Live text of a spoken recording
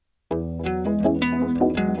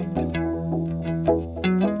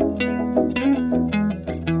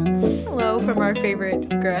favorite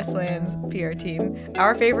Grasslands PR team.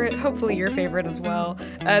 Our favorite, hopefully your favorite as well.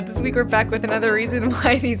 This week we're back with another reason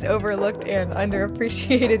why these overlooked and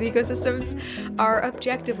underappreciated ecosystems are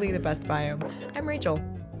objectively the best biome. I'm Rachel.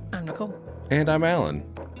 I'm Nicole. And I'm Alan.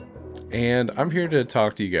 And I'm here to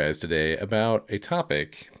talk to you guys today about a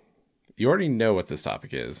topic. You already know what this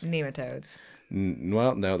topic is. Nematodes.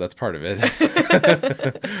 Well, no, that's part of it.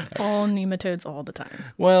 All nematodes all the time.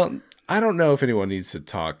 Well, I don't know if anyone needs to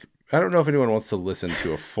talk. I don't know if anyone wants to listen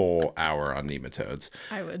to a full hour on nematodes.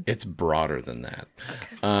 I would. It's broader than that.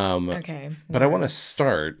 Okay. But I want to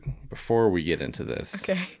start before we get into this.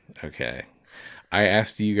 Okay. I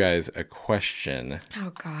asked you guys a question.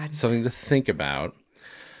 Oh, God. Something to think about.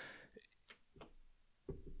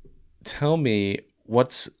 Tell me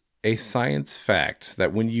what's a science fact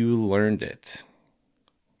that when you learned it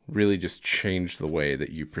really just changed the way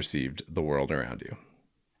that you perceived the world around you.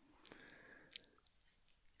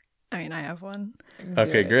 I mean, I have one.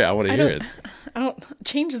 Okay, great. I want to hear it. I don't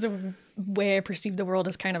change the way I perceive the world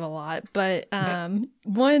is kind of a lot, but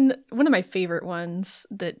one of my favorite ones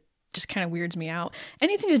that just kind of weirds me out.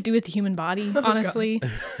 Anything to do with the human body, honestly.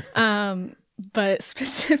 But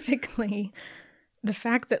specifically the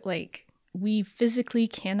fact that we physically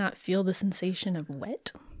cannot feel the sensation of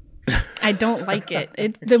wet. I don't like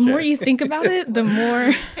it. The more you think about it, the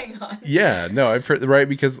more. Hang on. Yeah, no, I've heard, right?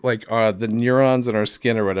 Because the neurons in our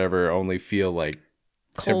skin or whatever only feel cold,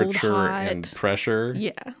 temperature hot. and pressure.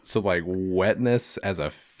 Yeah. So wetness as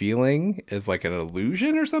a feeling is an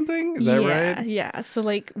illusion or something? Is that right? Yeah. So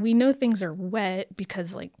we know things are wet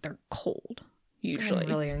because they're cold. Usually. I'm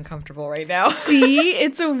really uncomfortable right now. See,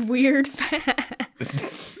 it's a weird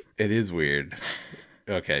fact. It is weird.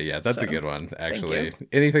 Okay, yeah, that's a good one, actually.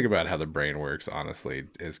 Anything about how the brain works, honestly,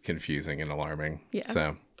 is confusing and alarming. Yeah.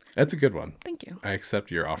 So, that's a good one. Thank you. I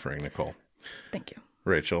accept your offering, Nicole. Thank you.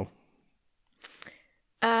 Rachel?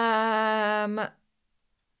 I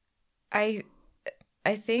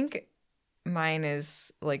think mine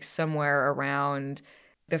is somewhere around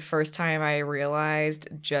the first time I realized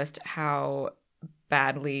just how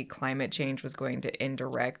badly climate change was going to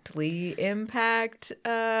indirectly impact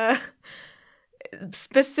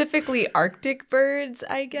specifically Arctic birds,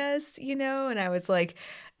 I guess, and I was like,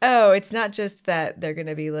 oh, it's not just that they're going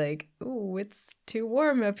to be ooh, it's too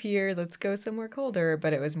warm up here, let's go somewhere colder,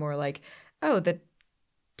 but it was more oh, the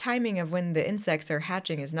timing of when the insects are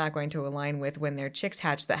hatching is not going to align with when their chicks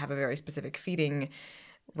hatch that have a very specific feeding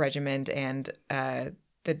regimen, and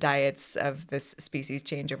the diets of this species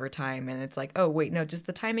change over time, and it's oh wait, no, just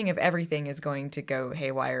the timing of everything is going to go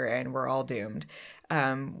haywire and we're all doomed.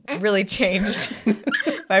 Really changed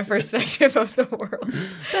my perspective of the world.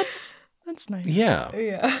 That's nice.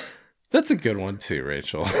 Yeah. That's a good one too,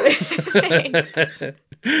 Rachel.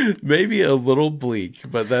 Maybe a little bleak,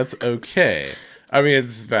 but that's okay. I mean,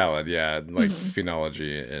 it's valid, yeah.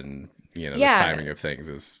 Phenology and the timing of things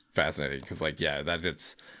is fascinating because that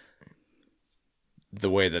it's the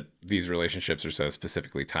way that these relationships are so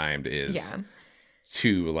specifically timed is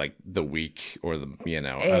to the week or the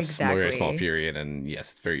exactly. a very small period, and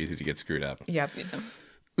yes, it's very easy to get screwed up. Yep.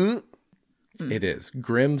 It is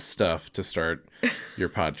grim stuff to start your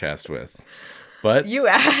podcast with, but you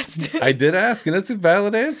asked. I did ask, and it's a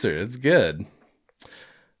valid answer. It's good.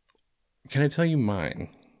 Can I tell you mine?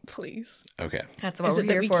 Please. Okay. That's what we're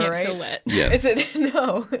here for, right? Feel wet? Yes. Is it?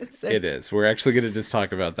 No. It is. We're actually going to just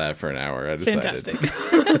talk about that for an hour. I decided.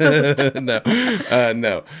 Fantastic.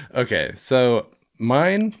 No. Okay. So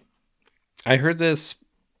mine, I heard this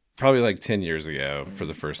probably 10 years ago for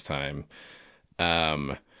the first time.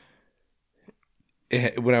 When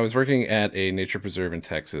I was working at a nature preserve in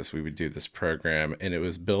Texas, we would do this program, and it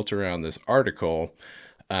was built around this article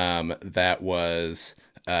that was...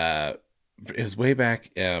 it was way back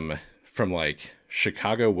from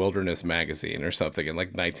Chicago Wilderness Magazine or something in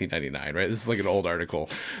 1999, right? This is an old article,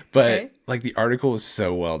 but the article was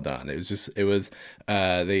so well done.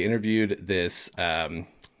 They interviewed this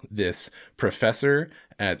professor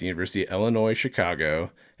at the University of Illinois,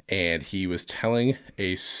 Chicago, and he was telling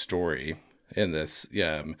a story in this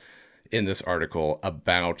article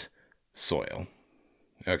about soil.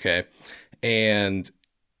 Okay. And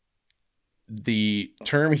the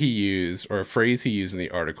term he used, or a phrase he used in the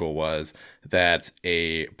article, was that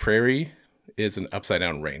a prairie is an upside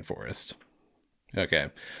down rainforest. Okay.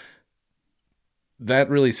 That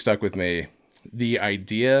really stuck with me. The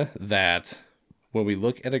idea that when we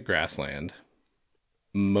look at a grassland,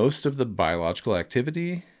 most of the biological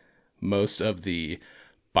activity, most of the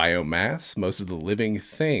biomass, most of the living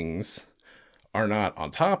things are not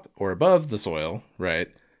on top or above the soil, right?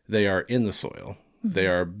 They are in the soil. Mm-hmm. They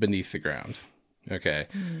are beneath the ground. Okay.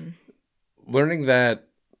 Mm. learning that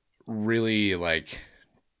really, like,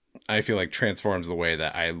 I feel like transforms the way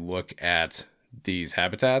that I look at these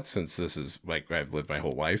habitats, since this is like I've lived my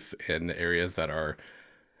whole life in areas that are,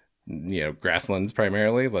 grasslands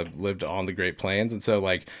primarily, lived on the Great Plains. And so,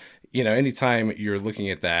 like, anytime you're looking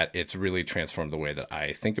at that, it's really transformed the way that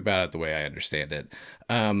I think about it, the way I understand it.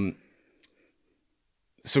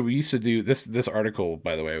 So we used to do this article,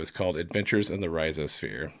 by the way, was called Adventures in the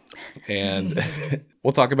Rhizosphere. And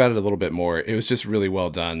we'll talk about it a little bit more. It was just really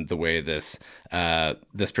well done, the way this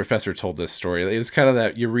professor told this story. It was kind of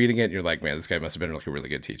that you're reading it and you're like, man, this guy must have been like a really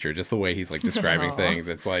good teacher. Just the way he's like describing things.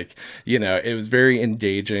 It's like, it was very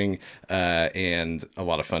engaging and a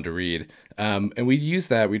lot of fun to read. And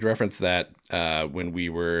we'd reference that when we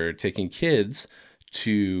were taking kids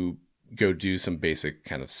to go do some basic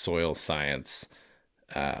kind of soil science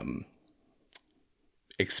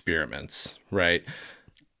experiments, right?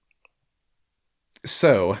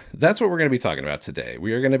 So that's what we're going to be talking about today.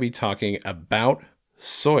 We are going to be talking about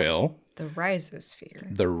soil. The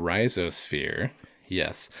rhizosphere. The rhizosphere,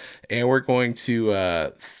 yes. And we're going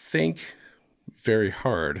to think very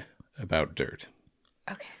hard about dirt.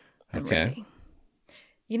 Okay. Okay.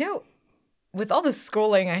 Ready. With all the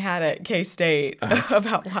schooling I had at K-State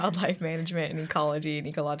about wildlife management and ecology and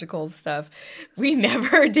ecological stuff, we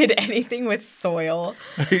never did anything with soil.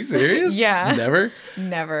 Are you serious? Yeah. Never?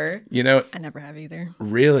 Never. I never have either.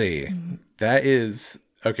 Really? Mm-hmm. That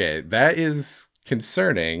is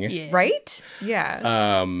concerning. Yeah. Right?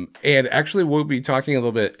 Yeah. And actually we'll be talking a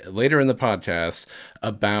little bit later in the podcast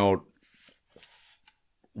about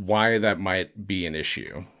why that might be an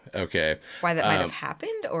issue. Okay. Why that might have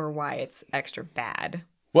happened, or why it's extra bad?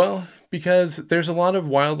 Well, because there's a lot of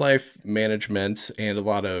wildlife management and a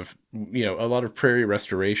lot of prairie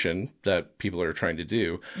restoration that people are trying to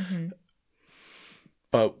do. Mm-hmm.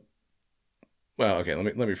 But, well, okay,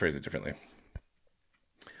 let me phrase it differently.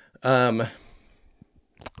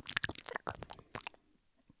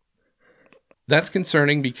 That's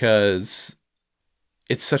concerning because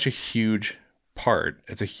it's such a huge part.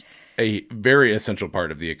 It's a very essential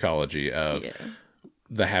part of the ecology of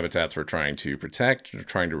the habitats we're trying to protect, or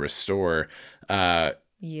trying to restore. I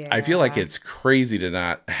feel like it's crazy to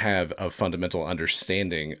not have a fundamental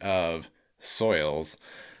understanding of soils.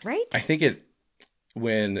 Right? I think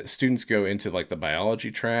when students go into like the biology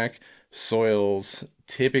track, soils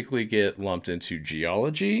typically get lumped into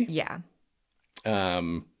geology. Yeah.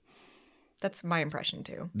 That's my impression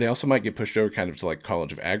too. They also might get pushed over kind of to like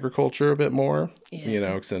College of Agriculture a bit more,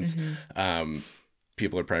 since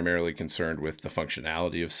people are primarily concerned with the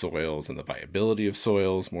functionality of soils and the viability of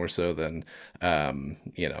soils more so than, some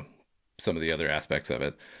of the other aspects of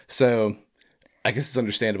it. So I guess it's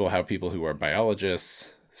understandable how people who are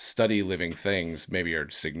biologists study living things maybe are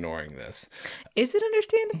just ignoring this. Is it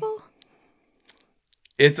understandable?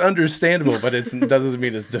 It's understandable, but it doesn't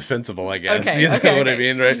mean it's defensible, I guess. Okay, you know okay, what I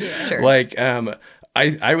mean, right? Yeah. Sure. Like,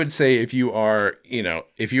 I would say if you're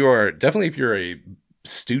a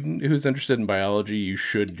student who's interested in biology, you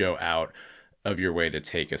should go out of your way to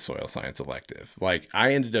take a soil science elective. Like,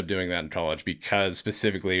 I ended up doing that in college because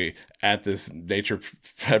specifically at this nature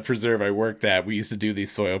preserve I worked at, we used to do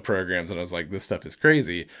these soil programs, and I was like, this stuff is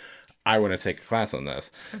crazy. I want to take a class on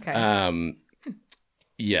this. Okay.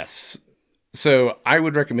 Yes. So I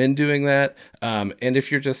would recommend doing that. And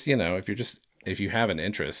if you have an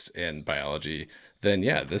interest in biology, then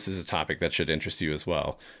yeah, this is a topic that should interest you as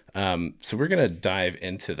well. So we're going to dive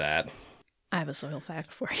into that. I have a soil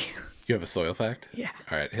fact for you. You have a soil fact? Yeah.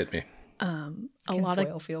 All right, hit me. Can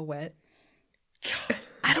soil feel wet?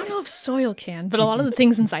 I don't know if soil can, but a lot of the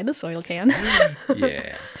things inside the soil can.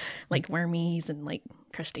 Yeah. Like wormies and like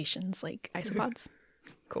crustaceans, like isopods.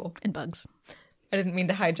 Cool. And bugs. I didn't mean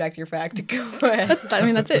to hijack your fact. Go ahead. I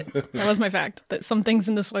mean, that's it. That was my fact. That some things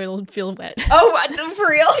in the soil feel wet. Oh, for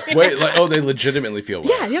real? Wait, they legitimately feel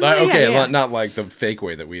wet. Yeah. Not like the fake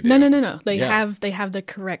way that we do. No. They have the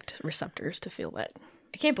correct receptors to feel wet.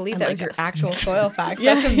 I can't believe that Unlike was your us. actual soil fact.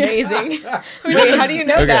 Yeah. That's amazing. Wait, how do you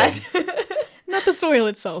know that? Not the soil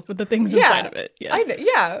itself, but the things inside of it. Yeah. I know,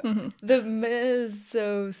 yeah. Mm-hmm. The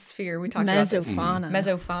mesosphere. We talked about this.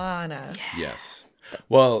 Mesofauna. Yes.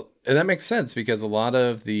 Well, and that makes sense because a lot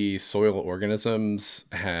of the soil organisms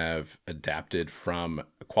have adapted from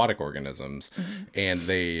aquatic organisms, and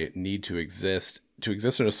they need to exist. To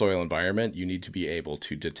exist in a soil environment, you need to be able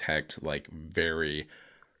to detect like very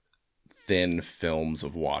thin films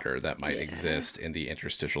of water that might exist in the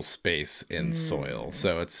interstitial space in soil.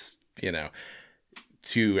 So it's,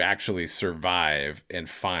 to actually survive and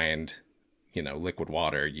find, liquid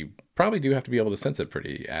water, you probably do have to be able to sense it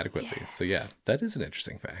pretty adequately. Yeah. So yeah, that is an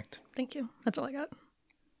interesting fact. Thank you. That's all I got.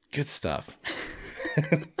 Good stuff.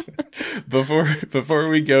 Before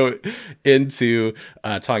we go into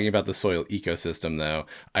talking about the soil ecosystem, though,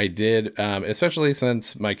 I did, especially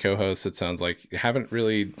since my co-hosts, it sounds like haven't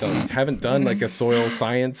done like a soil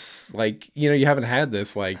science, like, you haven't had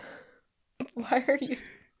this like. Why are you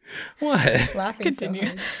What? laughing Continue. so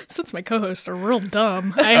hard? Since my co-hosts are real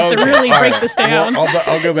dumb, I have to really break this down. Well,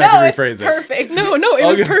 I'll go back and rephrase it's it. perfect. No, it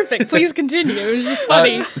was perfect. Please continue. It was just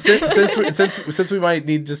funny. Since we might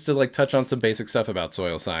need just to like touch on some basic stuff about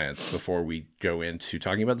soil science before we go into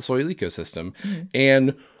talking about the soil ecosystem,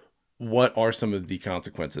 and what are some of the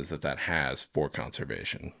consequences that has for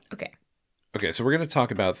conservation. Okay, so we're going to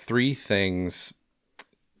talk about 3 things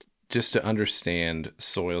just to understand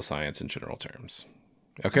soil science in general terms.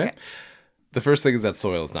 Okay? The first thing is that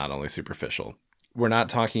soil is not only superficial. We're not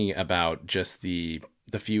talking about just the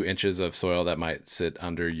few inches of soil that might sit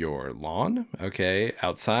under your lawn, okay,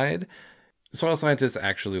 outside. Soil scientists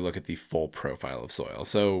actually look at the full profile of soil.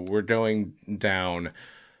 So we're going down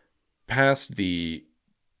past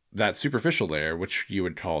that superficial layer, which you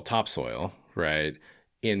would call topsoil, right,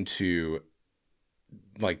 into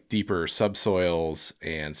like deeper subsoils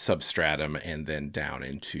and substratum, and then down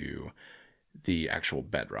into the actual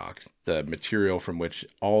bedrock, the material from which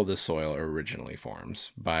all the soil originally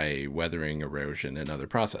forms by weathering, erosion, and other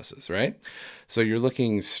processes, right? So you're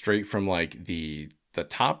looking straight from like the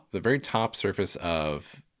very top surface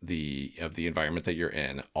of the environment that you're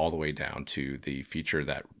in, all the way down to the feature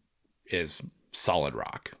that is solid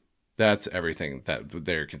rock. That's everything that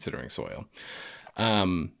they're considering soil.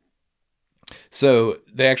 So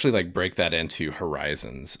they actually like break that into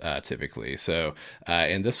horizons typically. So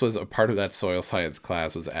and this was a part of that soil science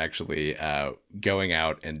class, was actually going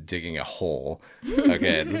out and digging a hole.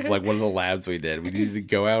 Okay, this is like one of the labs we did. We needed to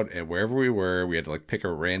go out, and wherever we were, we had to like pick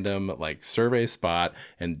a random like survey spot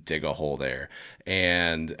and dig a hole there.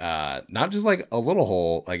 And not just like a little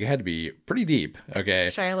hole, like it had to be pretty deep. Okay,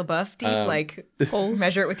 Shia LaBeouf deep, like holes.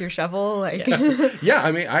 Measure it with your shovel, like. Yeah,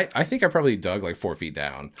 I mean, I think I probably dug like 4 feet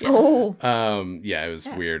down. Oh. Yeah, it was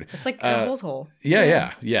weird. It's like a hole's hole.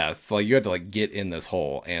 Yeah. It's like you had to like get in this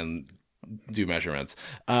hole and do measurements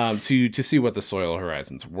to see what the soil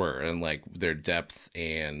horizons were and like their depth,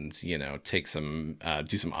 and take some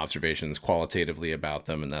do some observations qualitatively about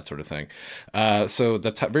them and that sort of thing. So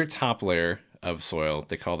the very top layer of soil,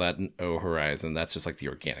 they call that an O horizon. That's just like the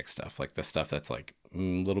organic stuff, like the stuff that's like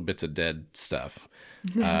little bits of dead stuff,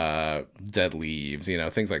 dead leaves,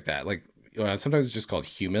 things like that. Like sometimes it's just called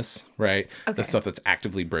humus, right? Okay. The stuff that's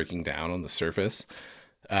actively breaking down on the surface.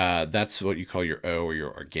 That's what you call your O, or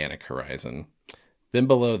your organic horizon. Then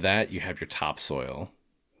below that, you have your topsoil,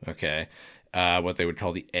 okay? What they would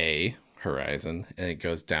call the A horizon, and it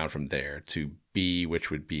goes down from there to B,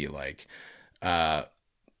 which would be like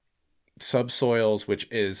subsoils, which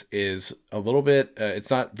is a little bit,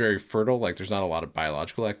 it's not very fertile, like there's not a lot of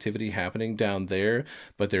biological activity happening down there,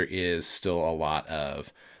 but there is still a lot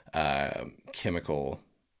of chemical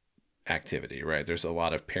activity, right? There's a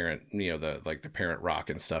lot of parent, the parent rock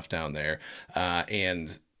and stuff down there,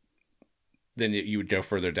 and then you would go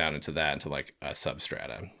further down into that, into like a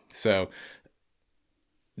substrata. So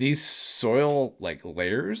these soil like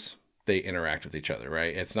layers, they interact with each other,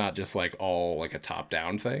 right? It's not just like all like a top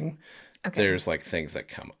down thing. Okay. There's like things that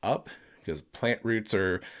come up, because plant roots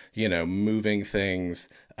are, moving things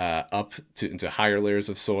up into higher layers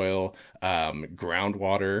of soil.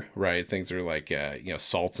 Groundwater, right? Things are like,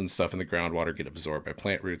 salts and stuff in the groundwater get absorbed by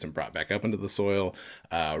plant roots and brought back up into the soil.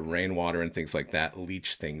 Rainwater and things like that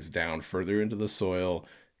leach things down further into the soil.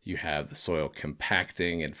 You have the soil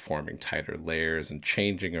compacting and forming tighter layers and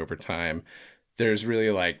changing over time. There's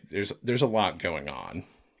really like, there's a lot going on.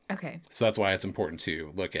 Okay. So that's why it's important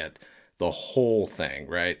to look at the whole thing,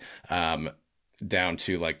 right? Down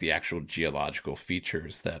to like the actual geological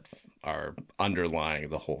features that are underlying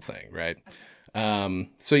the whole thing, right?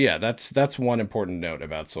 So yeah, that's one important note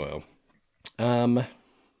about soil. And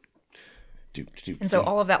so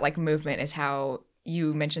all of that like movement is how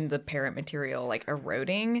you mentioned the parent material like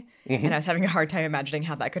eroding, and I was having a hard time imagining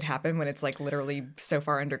how that could happen when it's like literally so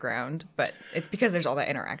far underground, but it's because there's all that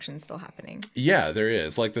interaction still happening. Yeah, there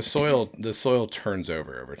is. Like the soil turns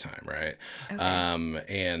over time, right? Okay.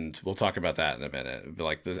 And we'll talk about that in a minute, but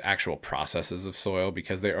like the actual processes of soil,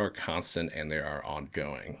 because they are constant and they are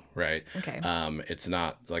ongoing, right? Okay. It's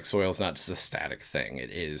not like soil is not just a static thing.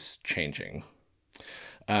 It is changing.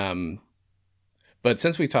 But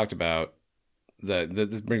since we talked about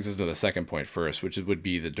this brings us to the second point first, which would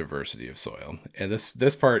be the diversity of soil. And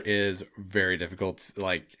this part is very difficult.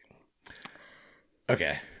 Like,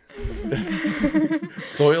 okay,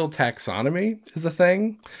 Soil taxonomy is a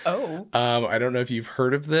thing. Oh. I don't know if you've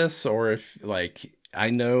heard of this, or if like, I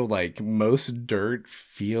know like most dirt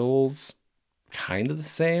feels kind of the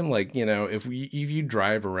same. Like, you know, if you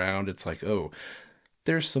drive around, it's like, oh,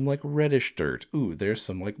 there's some like reddish dirt. Ooh, there's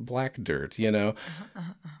some like black dirt, you know?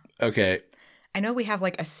 Okay. I know we have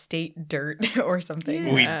like a state dirt or something.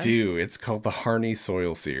 Yeah. We do. It's called the Harney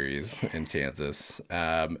Soil Series in Kansas.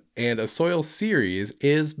 And a soil series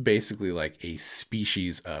is basically like a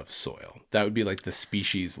species of soil. That would be like the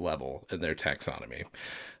species level in their taxonomy.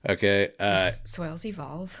 Okay. Do soils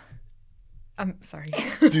evolve? I'm sorry.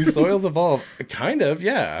 Do soils evolve? Kind of,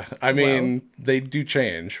 yeah. I mean, they do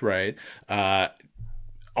change, right?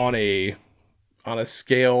 On a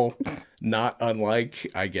scale not unlike,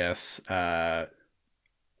 I guess,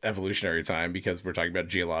 evolutionary time, because we're talking about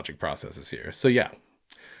geologic processes here. So yeah.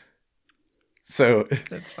 So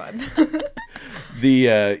That's fun.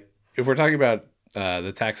 if we're talking about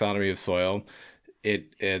the taxonomy of soil,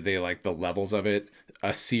 they like the levels of it.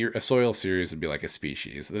 A soil series would be like a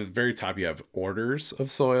species. At the very top, you have orders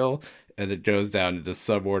of soil, and it goes down into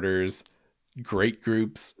suborders, great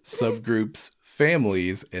groups, subgroups,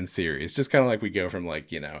 families, and series. Just kind of like we go from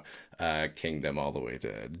like, you know, kingdom all the way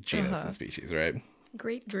to genus and species, right?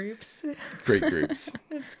 Great groups. Great groups.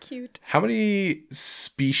 That's cute. How many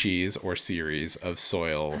species or series of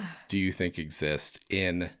soil do you think exist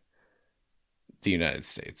in the United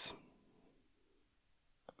States?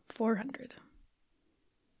 400.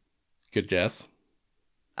 Good guess.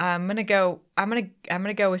 I'm gonna go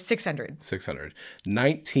with 600. 600.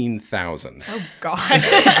 19,000. Oh God.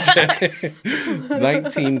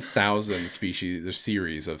 19,000 species or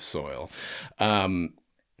series of soil. That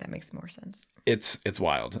makes more sense. It's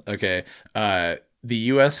wild. Okay. The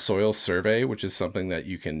U.S. Soil Survey, which is something that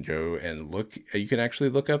you can go and you can actually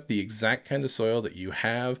look up the exact kind of soil that you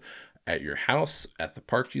have at your house, at the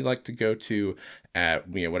park you like to go to,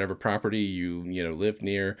 at, you know, whatever property you live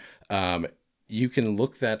near. You can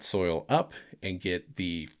look that soil up and get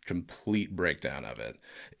the complete breakdown of it.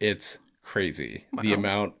 It's crazy. Wow. The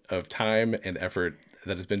amount of time and effort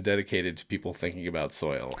that has been dedicated to people thinking about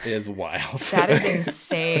soil is wild. That is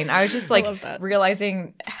insane. I was just like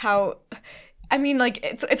realizing how, I mean, like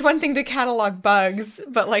it's one thing to catalog bugs,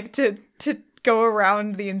 but like to go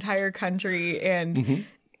around the entire country and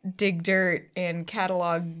dig dirt and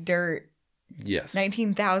catalog dirt. Yes.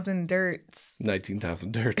 19,000 dirts.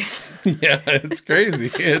 19,000 dirts. Yeah, it's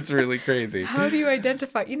crazy. It's really crazy. How do you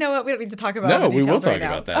identify? You know what? We don't need to talk about No, the we will details talk right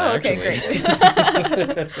now. about that. Oh, okay,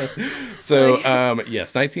 great. So,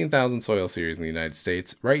 yes, 19,000 soil series in the United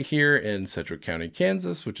States. Right here in Sedgwick County,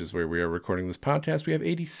 Kansas, which is where we are recording this podcast, we have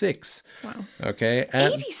 86. Wow. Okay.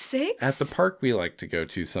 86? At the park we like to go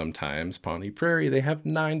to sometimes, Pawnee Prairie, they have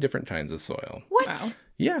 9 different kinds of soil. What? Wow.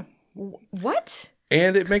 Yeah. What?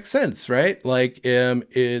 And it makes sense, right? Like,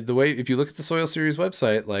 the way, if you look at the Soil Series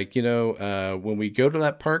website, like, you know, when we go to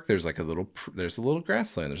that park, there's like there's a little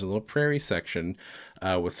grassland, there's a little prairie section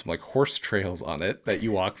with some like horse trails on it that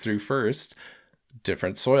you walk through first.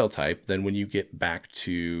 Different soil type than when you get back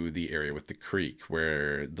to the area with the creek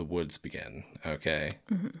where the woods begin. Okay,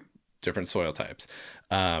 different soil types.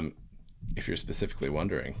 If you're specifically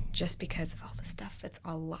wondering, Just because of all the stuff that's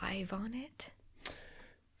alive on it?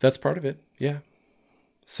 that's part of it. Yeah.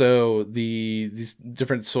 So these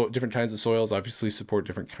different kinds of soils obviously support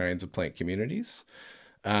different kinds of plant communities,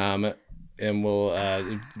 and will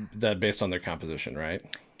that based on their composition, right?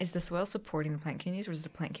 Is the soil supporting the plant communities, or is the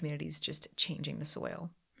plant communities just changing the soil?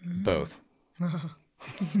 Both.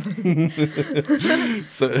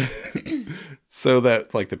 so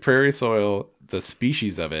that like the prairie soil, the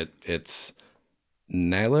species of it, it's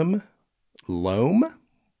Nylum loam.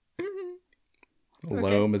 Okay.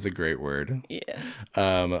 Loam is a great word.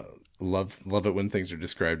 Yeah. Love it when things are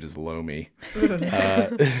described as loamy.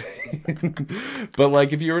 But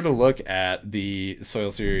like if you were to look at the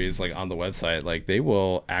soil series like on the website, like they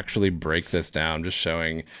will actually break this down, just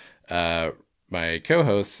showing my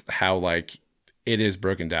co-hosts how like it is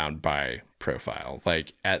broken down by profile.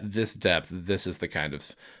 Like at this depth, this is the kind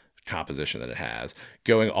of composition that it has,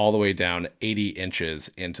 going all the way down 80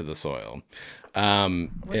 inches into the soil.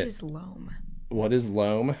 What is loam? What is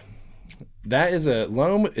loam?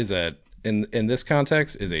 Loam is in this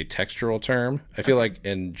context is a textural term. I feel like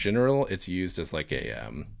in general it's used as like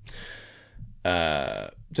a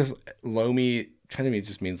just loamy kind of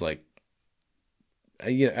just means like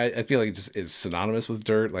I feel like it just is synonymous with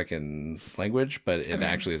dirt, like in language, but it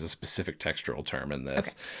actually is a specific textural term in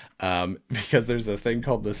this, because there's a thing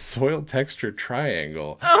called the soil texture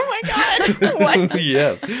triangle. Oh my God. What?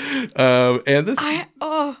 Yes. And this,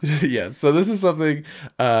 yes. So this is something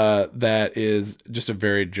that is just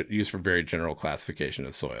used for very general classification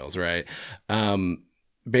of soils, right?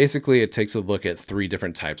 Basically, it takes a look at 3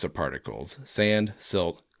 different types of particles: sand,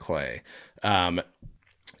 silt, clay.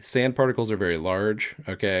 Sand particles are very large,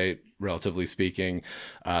 okay, relatively speaking.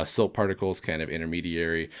 Silt particles, kind of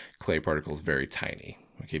intermediary. Clay particles, very tiny.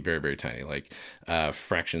 Okay, very, very tiny, like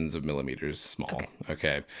fractions of millimeters small.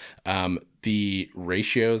 Okay. The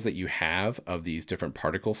ratios that you have of these different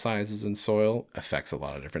particle sizes in soil affects a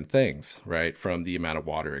lot of different things, right? From the amount of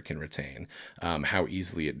water it can retain, how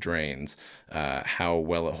easily it drains, how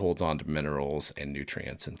well it holds on to minerals and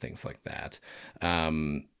nutrients and things like that.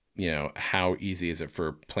 How easy is it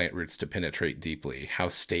for plant roots to penetrate deeply? How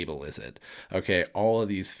stable is it? Okay, all of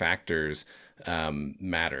these factors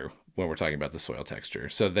matter when we're talking about the soil texture.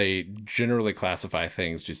 So they generally classify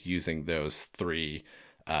things just using those 3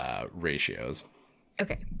 ratios.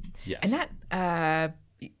 Okay. Yes. And that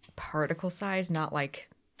particle size, not like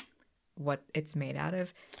what it's made out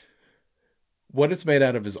of. What it's made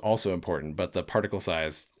out of is also important, but the particle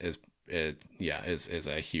size is a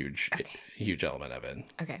huge element of it.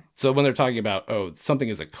 Okay. So when they're talking about, something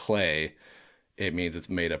is a clay, it means it's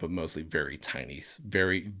made up of mostly very tiny,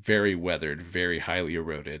 very, very weathered, very highly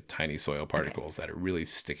eroded, tiny soil particles that are really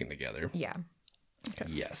sticking together. Yeah. Okay.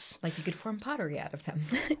 Yes. Like you could form pottery out of them.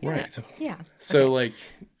 Right. Yeah. So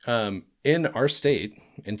in our state,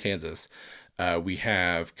 in Kansas, we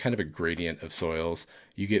have kind of a gradient of soils.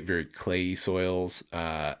 You get very clayey soils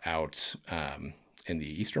out in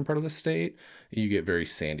the eastern part of the state. You get very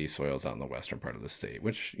sandy soils out in the western part of the state,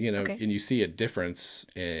 which, and you see a difference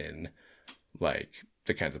in like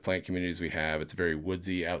the kinds of plant communities we have. It's very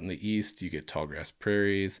woodsy out in the east. You get tall grass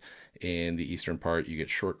prairies. In the eastern part, you get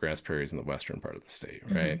short grass prairies in the western part of the state,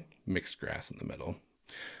 right? Mixed grass in the middle.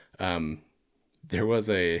 There was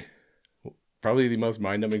probably the most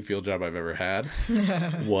mind-numbing field job I've ever had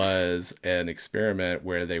was an experiment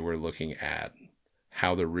where they were looking at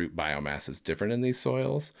how the root biomass is different in these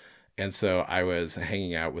soils. And so I was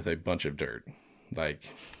hanging out with a bunch of dirt,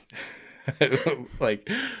 like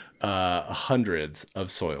hundreds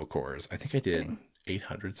of soil cores. I think I did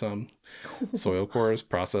 800 some soil cores,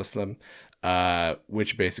 processed them,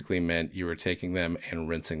 which basically meant you were taking them and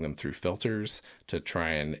rinsing them through filters to try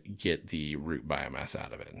and get the root biomass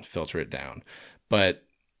out of it and filter it down. But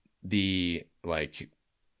breaking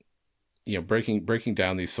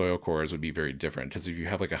down these soil cores would be very different, because if you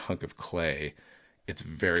have like a hunk of clay, it's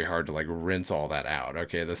very hard to like rinse all that out.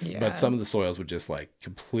 Okay. But some of the soils would just like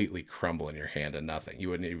completely crumble in your hand and nothing.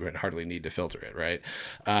 You wouldn't even hardly need to filter it. Right.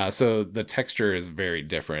 So the texture is very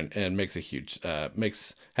different and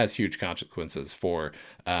has huge consequences for,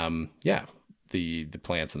 the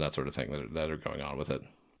plants and that sort of thing that are going on with it.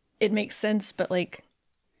 It makes sense, but like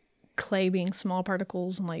clay being small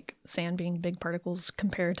particles and like sand being big particles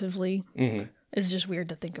comparatively is just weird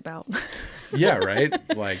to think about. Yeah. Right.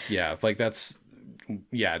 That's,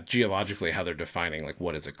 geologically how they're defining like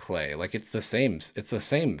what is a clay. Like it's the same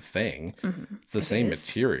thing. It's the same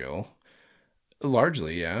material.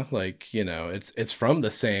 Largely, yeah. Like, it's from the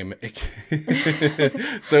same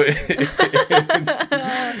so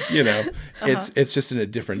it's just in a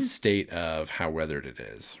different state of how weathered it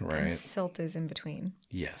is, right? And silt is in between.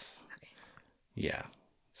 Yes. Okay. Yeah.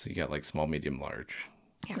 So you got like small, medium, large.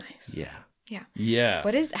 Yeah. Nice. Yeah. Yeah. Yeah.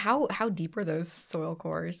 How deep are those soil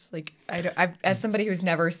cores? Like I've as somebody who's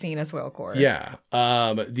never seen a soil core. Yeah.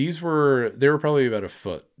 They were probably about a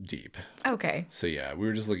foot deep. Okay. So yeah, we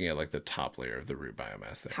were just looking at like the top layer of the root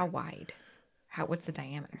biomass there. How wide? What's the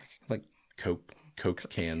diameter? Like Coke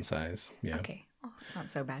can size. Yeah. Okay. Oh, it's not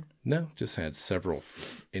so bad. No, just had several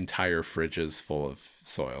entire fridges full of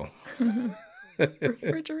soil.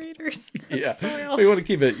 Refrigerators. Yeah, soil. we want to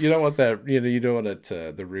keep it. You don't want that. You don't want it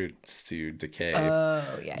the roots to decay.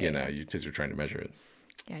 Oh yeah. Because you're trying to measure it.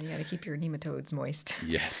 Yeah, you got to keep your nematodes moist.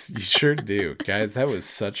 Yes, you sure do, guys. That was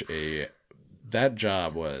that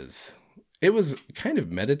job was. It was kind of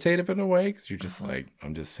meditative in a way, because you're just like,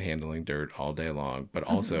 I'm just handling dirt all day long. But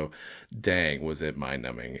also, dang, was it mind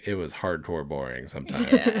numbing? It was hardcore boring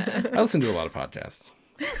sometimes. Yeah. I listen to a lot of podcasts.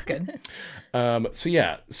 That's good. So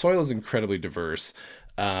yeah, soil is incredibly diverse.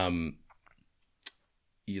 Obviously,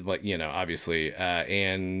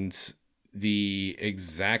 and the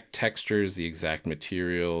exact textures, the exact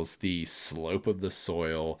materials, the slope of the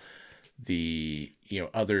soil, the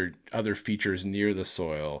other features near the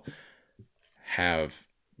soil have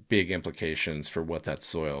big implications for what that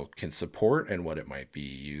soil can support and what it might be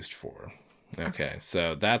used for. Okay,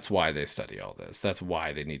 so that's why they study all this. That's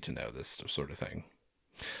why they need to know this sort of thing.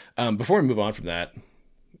 Before we move on from that,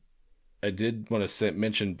 I did want to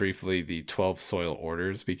mention briefly the 12 soil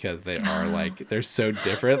orders, because they are like, they're so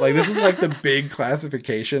different. Like, this is like the big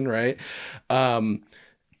classification, right?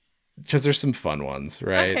 Because there's some fun ones,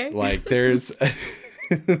 right? Okay. Like there's,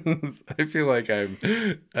 I feel like I'm,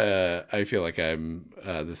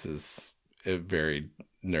 this is very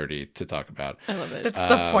nerdy to talk about. I love it. That's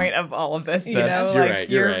the point of all of this, you know? You're Like, right.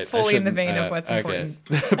 you're fully in the vein of what's important.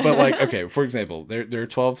 But like, okay, for example, there are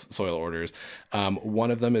 12 soil orders.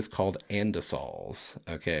 One of them is called andosols.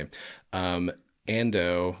 Okay.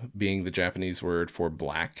 Ando being the Japanese word for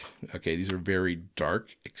black. Okay. These are very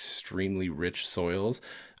dark, extremely rich soils.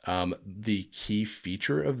 The key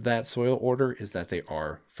feature of that soil order is that they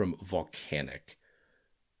are from volcanic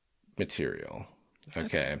material.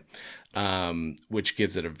 Okay. Which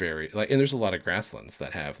gives it a very, like, and there's a lot of grasslands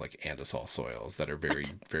that have like andosol soils that are very,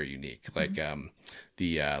 very unique. Like,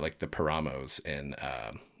 like the Paramos in,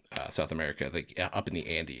 South America, like up in the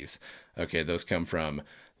Andes. Okay. Those come from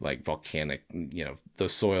like volcanic,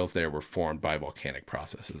 those soils there were formed by volcanic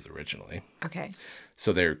processes originally. Okay.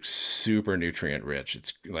 So they're super nutrient rich.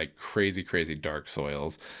 It's like crazy, crazy dark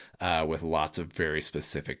soils with lots of very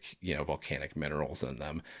specific, volcanic minerals in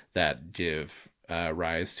them that give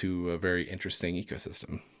rise to a very interesting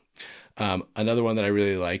ecosystem. Another one that I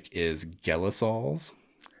really like is gellisols.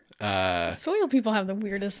 Soil people have the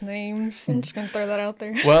weirdest names. I'm just going to throw that out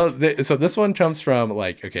there. Well, so this one comes from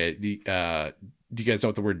like, okay, do you guys know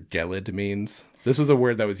what the word gelid means? This was a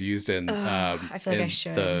word that was used in I feel like I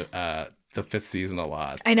should. The fifth season a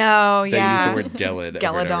lot. I know, They yeah. use the word gelid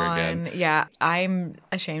over and over again. Geladon. Yeah, I'm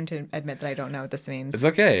ashamed to admit that I don't know what this means. It's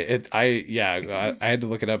okay. I had to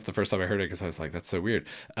look it up the first time I heard it because I was like, that's so weird.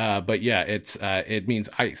 But yeah, it means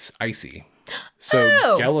icy. So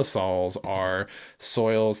gellisols are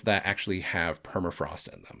soils that actually have permafrost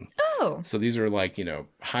in them. Oh. So these are like,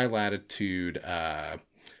 high latitude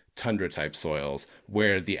tundra type soils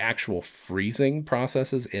where the actual freezing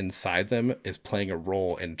processes inside them is playing a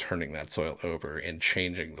role in turning that soil over and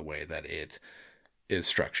changing the way that it is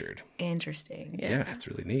structured. Interesting. Yeah, it's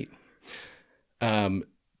really neat.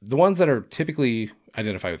 The ones that are typically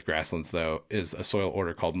identified with grasslands, though, is a soil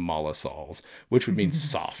order called mollisols, which would mean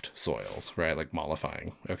soft soils, right? Like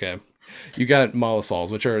mollifying. Okay. You got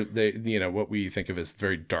mollisols, which are what we think of as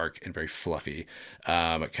very dark and very fluffy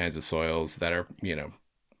kinds of soils that are,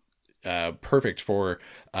 perfect for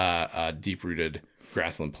deep-rooted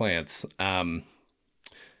grassland plants.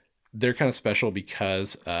 They're kind of special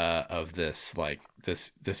because of this, like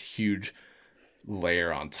this huge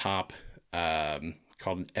layer on top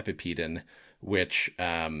called an epipedon, which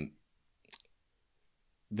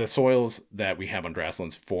the soils that we have on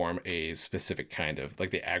grasslands form a specific kind of, like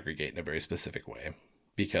they aggregate in a very specific way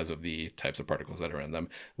because of the types of particles that are in them,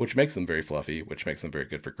 which makes them very fluffy, which makes them very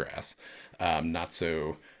good for grass. Not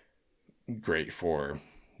so great for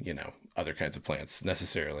other kinds of plants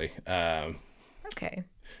necessarily. Okay.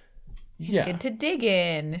 Yeah, Good to dig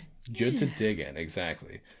in.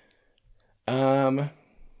 Exactly.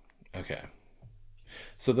 Okay,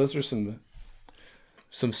 so those are some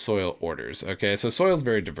soil orders. Okay, so soil's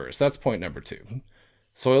very diverse. That's point number 2.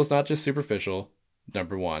 Soil's not just superficial.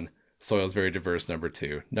 Number 1. Soil's very diverse. Number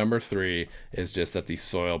 2. Number 3 is just that the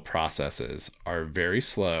soil processes are very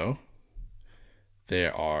slow. They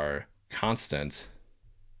are constant,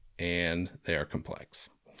 and they are complex.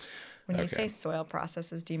 When you say soil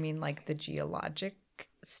processes, do you mean like the geologic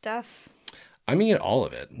stuff? I mean all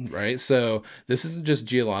of it, right? So this isn't just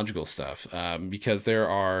geological stuff, because there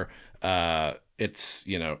are, that's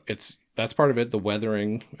part of it, the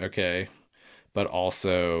weathering, okay, but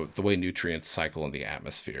also the way nutrients cycle in the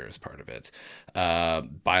atmosphere is part of it.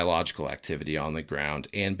 Biological activity on the ground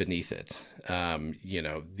and beneath it.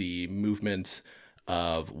 The movement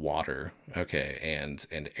of water, okay,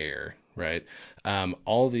 and air, right?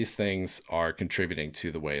 All of these things are contributing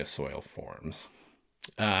to the way a soil forms.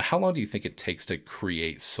 How long do you think it takes to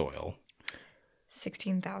create soil?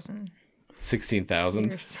 16,000.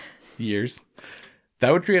 16,000 years?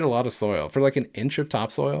 That would create a lot of soil. For like an inch of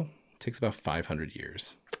topsoil, it takes about 500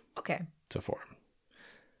 years. Okay. To form.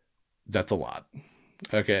 That's a lot.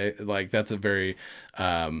 Okay, like that's a very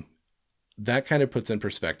that kind of puts in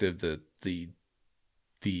perspective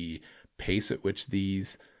the pace at which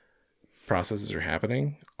these processes are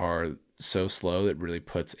happening are so slow that really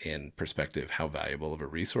puts in perspective how valuable of a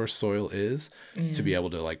resource soil is to be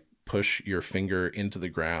able to like push your finger into the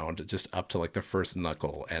ground just up to like the first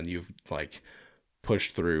knuckle, and you've like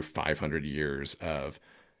pushed through 500 years of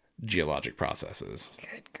geologic processes.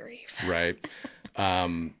 Good grief. Right.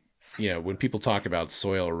 When people talk about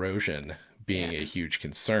soil erosion being a huge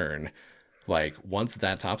concern, like once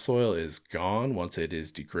that topsoil is gone, once it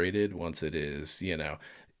is degraded, once it is,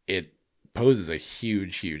 it poses a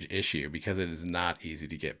huge issue because it is not easy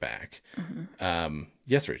to get back.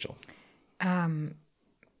 Yes, Rachel.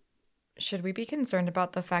 Should we be concerned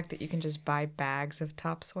about the fact that you can just buy bags of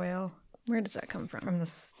topsoil Where does that come from? from the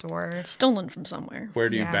store? Stolen from somewhere. Where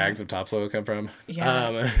do Yeah. bags of topsoil come from?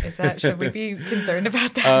 Yeah. Should we be concerned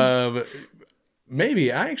about that?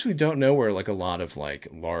 Maybe. I actually don't know where like a lot of like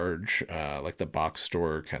large, like the box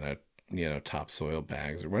store kind of, topsoil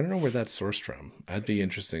bags, or I don't know where that's sourced from. That'd be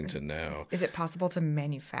interesting to know. Is it possible to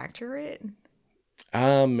manufacture it?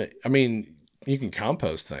 I mean, you can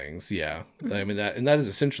compost things. Yeah. I mean, that is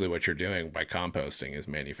essentially what you're doing by composting, is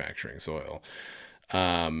manufacturing soil.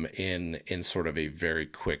 In sort of a very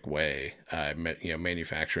quick way,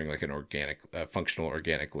 manufacturing like an functional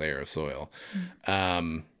organic layer of soil.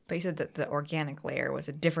 But you said that the organic layer was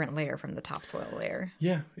a different layer from the topsoil layer.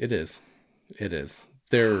 Yeah, it is. It is.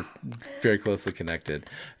 They're very closely connected.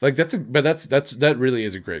 Like that really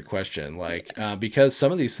is a great question. Like, because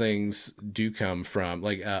some of these things do come from,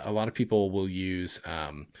 like, a lot of people will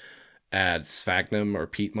add sphagnum or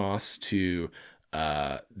peat moss to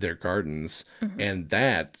their gardens, and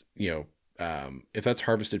that, if that's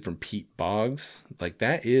harvested from peat bogs, like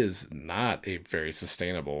that is not a very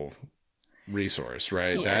sustainable resource,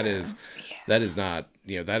 right? Yeah. That is not,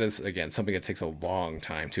 that is, again, something that takes a long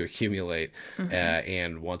time to accumulate,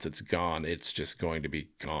 and once it's gone, it's just going to be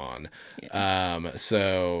gone. There's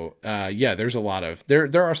a lot of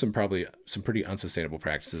there are some pretty unsustainable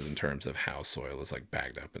practices in terms of how soil is like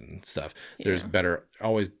bagged up and stuff. There's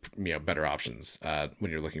always better options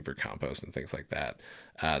when you're looking for compost and things like that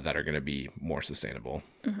that are going to be more sustainable.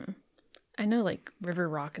 I know like river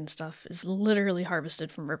rock and stuff is literally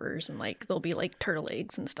harvested from rivers, and like there'll be like turtle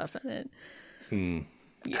eggs and stuff in it.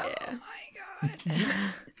 Yeah. Oh my god.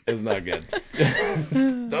 It's not good.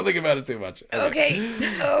 Don't think about it too much. Okay.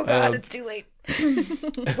 Oh god, it's too late.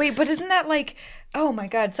 Wait, but isn't that like, oh my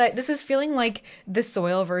god, so this is feeling like the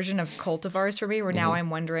soil version of cultivars for me, where now I'm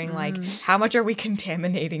wondering like, how much are we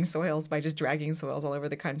contaminating soils by just dragging soils all over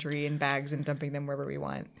the country in bags and dumping them wherever we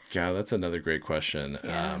want? Yeah, that's another great question.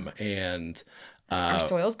 Are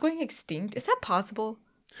soils going extinct? Is that possible?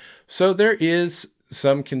 So there is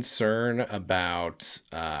some concern about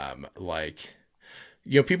when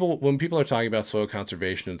people are talking about soil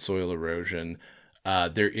conservation and soil erosion,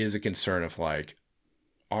 there is a concern of like,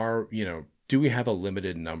 do we have a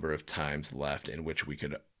limited number of times left in which we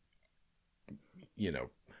could,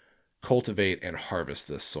 cultivate and harvest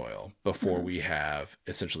this soil before we have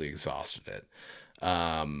essentially exhausted it?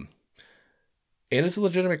 And it's a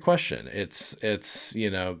legitimate question. It's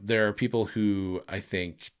there are people who I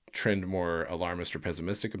think trend more alarmist or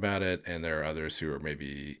pessimistic about it, and there are others who are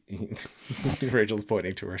maybe Rachel's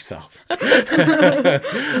pointing to herself. And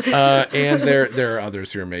there are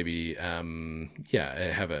others who are maybe have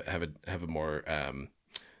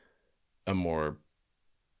a more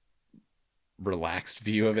relaxed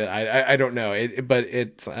view of it. I don't know, but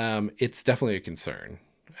it's definitely a concern.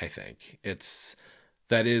 I think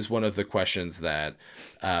that is one of the questions that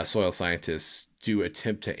soil scientists do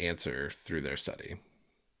attempt to answer through their study.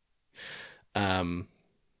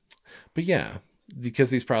 But yeah, because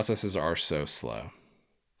these processes are so slow.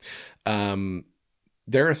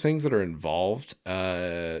 There are things that are involved.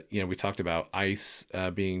 We talked about ice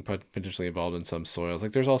being potentially involved in some soils.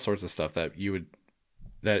 Like there's all sorts of stuff that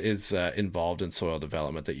is involved in soil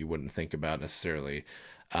development that you wouldn't think about necessarily.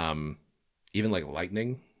 Even like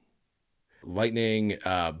lightning. Lightning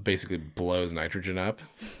basically blows nitrogen up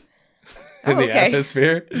in the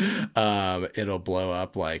atmosphere. It'll blow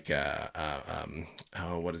up like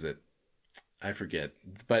what is it? I forget.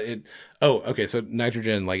 But so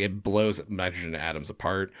nitrogen, like it blows nitrogen atoms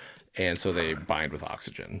apart, and so they bind with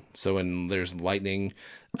oxygen. So when there's lightning,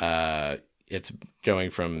 it's going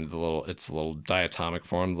from its little diatomic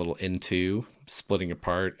form, little N2, splitting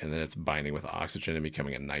apart, and then it's binding with oxygen and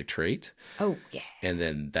becoming a nitrate. Oh, yeah. And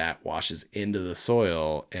then that washes into the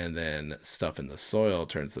soil, and then stuff in the soil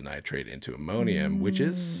turns the nitrate into ammonium, which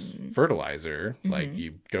is fertilizer.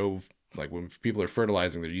 Like when people are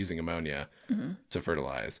fertilizing, they're using ammonia to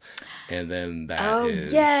fertilize. And then that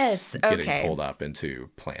is getting pulled up into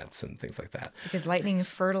plants and things like that. Because lightning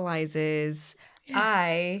fertilizes.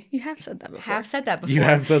 Yeah. You have said that before. Have said that before. You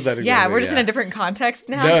have said that again. Yeah, we're just in a different context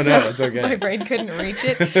now. No, it's okay. My brain couldn't reach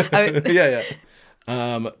it. Yeah.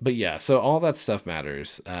 But yeah, so all that stuff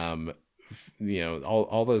matters.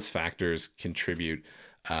 All those factors contribute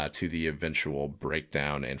to the eventual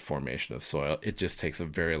breakdown and formation of soil. It just takes a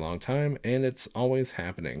very long time, and it's always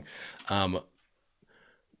happening.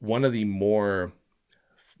 One of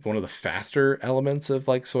the faster elements of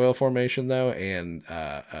like soil formation, though, and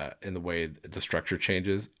in the way the structure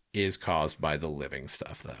changes, is caused by the living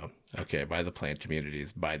stuff, though. Okay, by the plant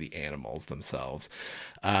communities, by the animals themselves,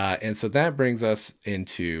 and so that brings us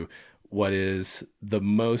into what is the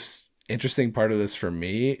most interesting part of this for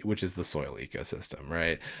me, which is the soil ecosystem,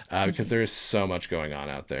 right? Because there is so much going on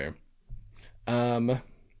out there. The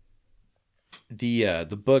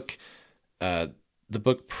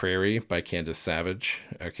book Prairie by Candace Savage,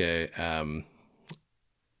 okay,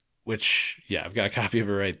 which, yeah, I've got a copy of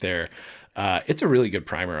it right there. It's a really good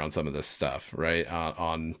primer on some of this stuff, right?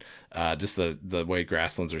 On just the way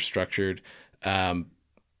grasslands are structured.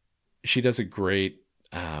 She does a great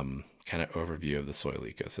kind of overview of the soil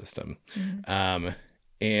ecosystem.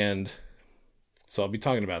 And so I'll be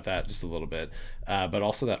talking about that just a little bit, but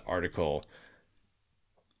also that article,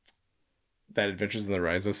 that Adventures in the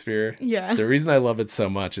Rhizosphere. Yeah. The reason I love it so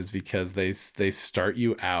much is because they start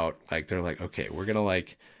you out like, they're like, okay, we're gonna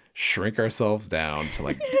like shrink ourselves down to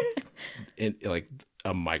like like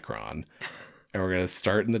a micron, and we're gonna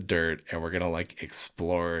start in the dirt, and we're gonna like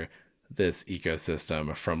explore this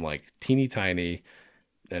ecosystem from like teeny tiny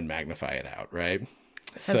and magnify it out, right?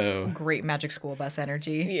 That's great Magic School Bus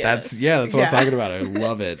energy. Yes. That's what I'm talking about. I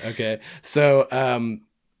love it. Okay. So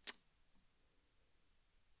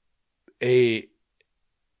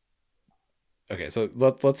so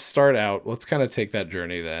let's start out. Let's kind of take that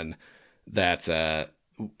journey then, that that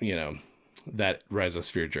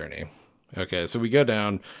rhizosphere journey. Okay, so we go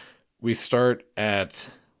down, we start at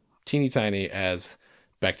teeny tiny as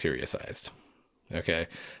bacteria sized. Okay.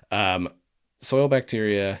 Soil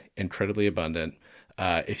bacteria, incredibly abundant.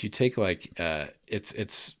 If you take like,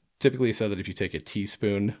 it's typically said that if you take a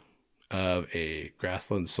teaspoon of a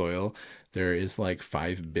grassland soil, there is like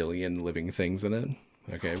 5 billion living things in it.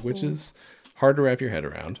 Okay. Which is hard to wrap your head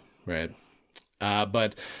around. Right.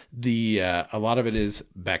 But a lot of it is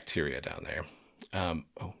bacteria down there.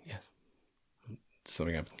 Oh yes.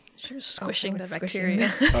 Something up. She was squishing the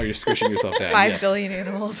bacteria. Oh, you're squishing yourself down. 5 billion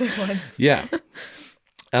animals at once. Yeah.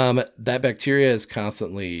 That bacteria is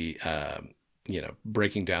constantly,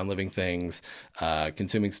 breaking down living things,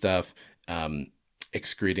 consuming stuff,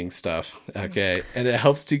 excreting stuff. Okay. And it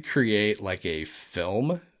helps to create like a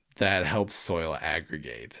film that helps soil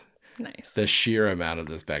aggregate. Nice. The sheer amount of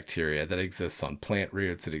this bacteria that exists on plant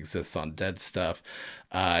roots, it exists on dead stuff,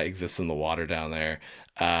 exists in the water down there.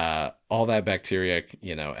 All that bacteria,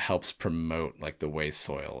 helps promote like the way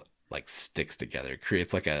soil like sticks together,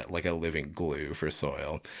 creates like a living glue for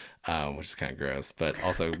soil, which is kind of gross, but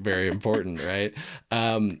also very important, right?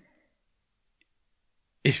 Some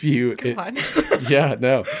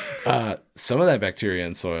of that bacteria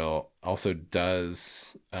in soil also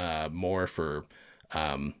does more for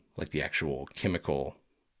like the actual chemical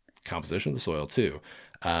composition of the soil too.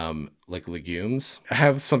 Like legumes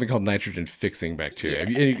have something called nitrogen fixing bacteria.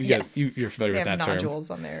 Yes. You're familiar with that term.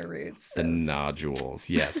 Nodules on their roots. The nodules,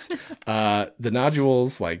 yes. The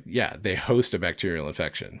nodules, they host a bacterial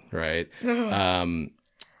infection, right?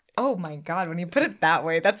 Oh my God, when you put it that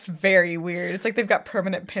way, that's very weird. It's like they've got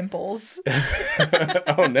permanent pimples.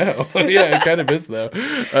 Oh no. Yeah, it kind of is though.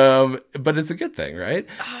 But it's a good thing, right?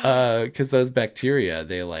 Because those bacteria,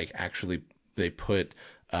 they put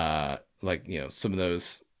some of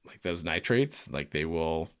those, like those nitrates, like they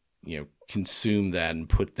will, consume that and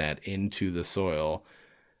put that into the soil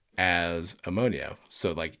as ammonia.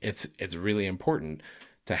 So like it's really important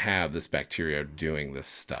to have this bacteria doing this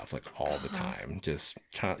stuff like all the time, just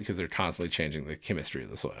because they're constantly changing the chemistry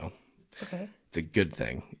of the soil. Okay. It's a good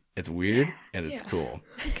thing. It's weird and it's cool.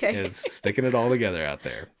 Okay. It's sticking it all together out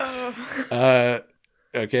there.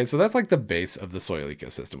 Okay, so that's like the base of the soil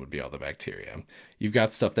ecosystem would be all the bacteria. You've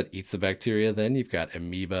got stuff that eats the bacteria. Then you've got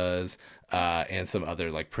amoebas and some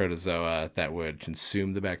other like protozoa that would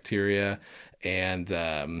consume the bacteria, and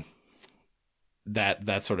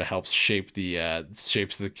that sort of helps shapes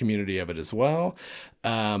the community of it as well.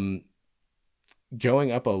 Going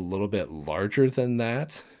up a little bit larger than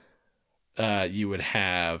that, you would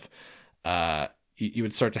have you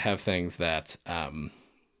would start to have things that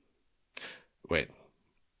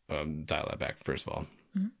dial that back first of all.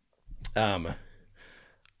 Mm-hmm.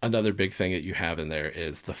 Another big thing that you have in there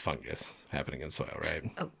is the fungus happening in soil, right?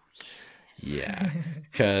 Oh, yeah,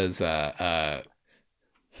 because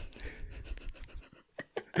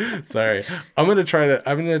Sorry, I'm gonna try to.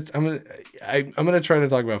 I'm gonna try to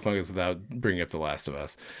talk about fungus without bringing up The Last of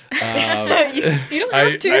Us. You don't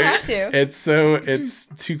have to. You have to. It's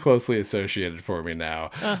too closely associated for me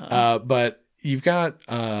now. But you've got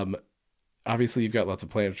obviously you've got lots of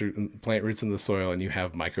plant roots in the soil, and you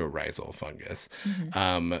have mycorrhizal fungus,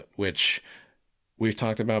 which we've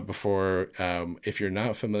talked about before. If you're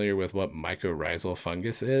not familiar with what mycorrhizal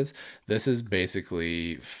fungus is, this is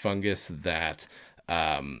basically fungus that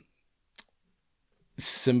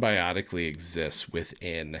symbiotically exists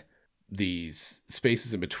within these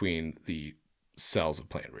spaces in between the cells of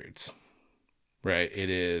plant roots, right? It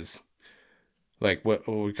is like what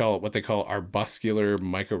they call arbuscular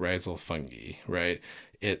mycorrhizal fungi, right?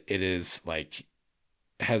 It is like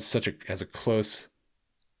has a close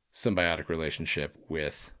symbiotic relationship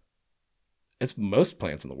with most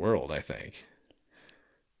plants in the world, I think.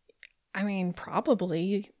 I mean,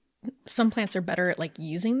 probably some plants are better at like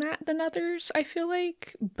using that than others, I feel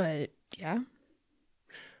like, but yeah.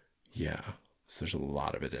 Yeah. So there's a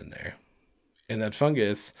lot of it in there. And that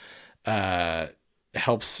fungus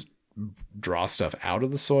helps draw stuff out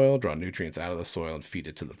of the soil, draw nutrients out of the soil, and feed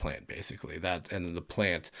it to the plant, basically. And then the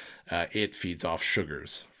plant, it feeds off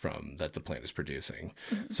sugars that the plant is producing.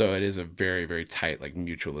 So it is a very, very tight, like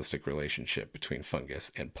mutualistic relationship between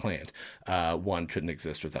fungus and plant. One couldn't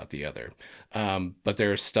exist without the other. But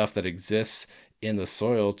there's stuff that exists in the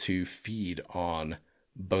soil to feed on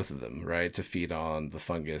both of them, right? To feed on the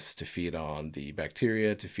fungus, to feed on the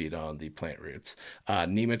bacteria, to feed on the plant roots.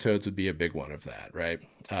 Nematodes would be a big one of that, right?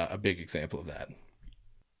 A big example of that.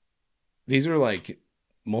 These are like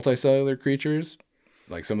multicellular creatures.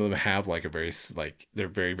 Like some of them have like they're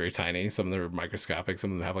very, very tiny. Some of them are microscopic.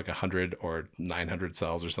 Some of them have like 100 or 900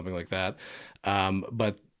 cells or something like that.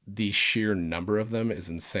 But the sheer number of them is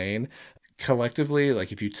insane. Collectively,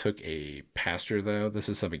 like if you took a pasture, though, this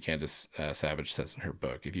is something Candace Savage says in her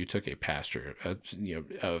book. If you took a pasture,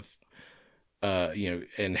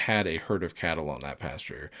 and had a herd of cattle on that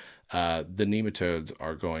pasture, the nematodes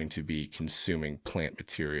are going to be consuming plant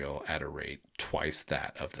material at a rate twice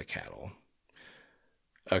that of the cattle.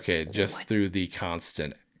 Okay, just through the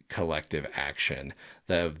constant collective action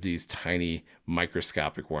of these tiny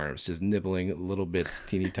microscopic worms just nibbling little bits,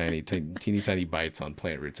 teeny tiny bites on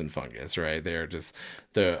plant roots and fungus, right? They're just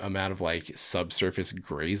the amount of like subsurface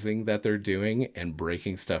grazing that they're doing and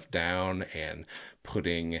breaking stuff down and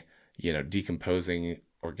putting, decomposing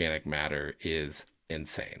organic matter is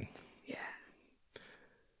insane. Yeah.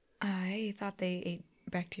 I thought they ate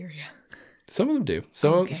bacteria. Some of them do.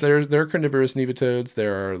 So there are carnivorous nematodes.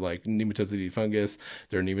 There are like nematodes that eat fungus.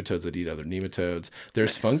 There are nematodes that eat other nematodes.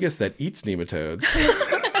 There's fungus that eats nematodes.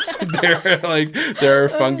 there are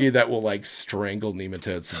fungi that will like strangle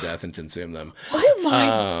nematodes to death and consume them. Oh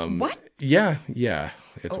my! What? Yeah.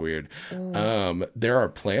 It's weird. There are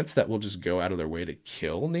plants that will just go out of their way to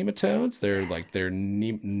kill nematodes. They're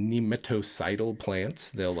nematocidal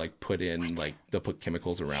plants. They'll like they'll put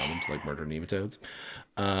chemicals around them to like murder nematodes.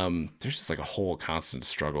 There's just like a whole constant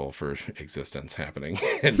struggle for existence happening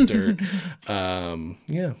in dirt.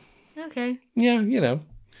 Yeah. Okay. Yeah,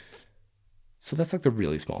 So that's like the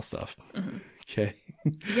really small stuff. Okay.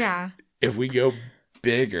 Yeah. If we go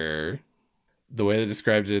bigger, the way they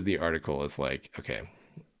described it in the article is like, okay,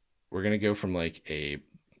 we're going to go from like a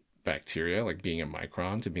bacteria, like being a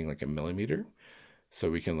micron, to being like a millimeter. So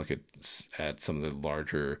we can look at some of the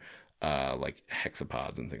larger, like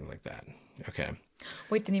hexapods and things like that. Okay.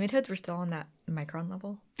 Wait, the nematodes were still on that micron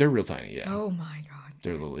level? They're real tiny, yeah. Oh my god.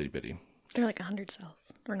 They're little itty bitty. They're like 100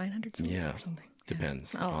 cells or 900 cells or something.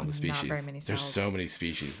 Depends Oh, on the species. Not very many There's cells. so many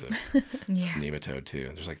species of Yeah. nematode too.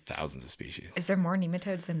 There's like thousands of species. Is there more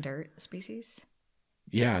nematodes than dirt species?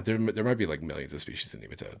 Yeah, there might be like millions of species of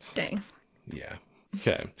nematodes. Dang. Yeah.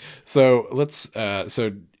 Okay. So let's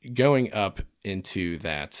going up into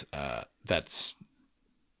that's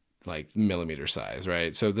like millimeter size,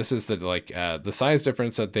 right? So this is the size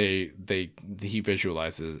difference that he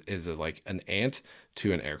visualizes is like an ant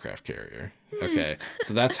to an aircraft carrier. Okay.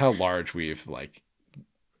 So that's how large we've like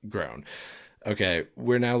grown. Okay,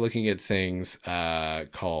 we're now looking at things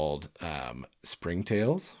called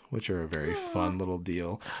springtails, which are a very fun little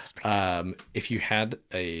deal. If you had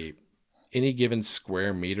any given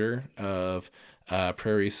square meter of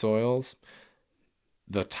prairie soils,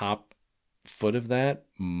 the top foot of that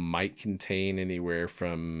might contain anywhere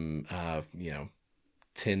from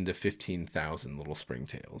 10 to 15,000 little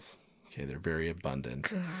springtails. Okay, they're very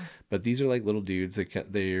abundant. But these are like little dudes. They're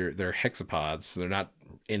hexapods, so they're not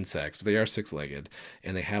insects, but they are six-legged,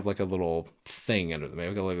 and they have like a little thing under them. They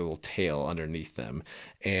have like a little tail underneath them.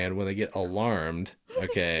 And when they get alarmed,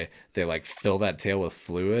 okay, they like fill that tail with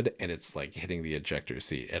fluid, and it's like hitting the ejector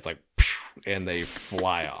seat. It's like, and they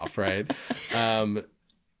fly off, right?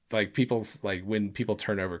 Like people's like when people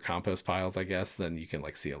turn over compost piles, I guess, then you can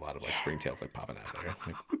like see a lot of like springtails like popping out of there.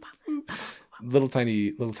 Like, little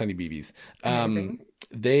tiny BBs.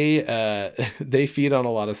 They feed on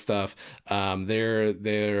a lot of stuff. They're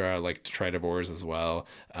like detritivores as well.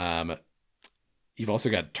 You've also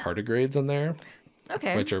got tardigrades in there,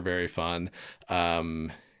 Okay. which are very fun.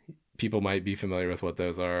 People might be familiar with what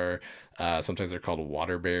those are. Sometimes they're called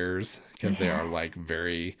water bears because they are like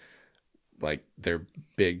very, like they're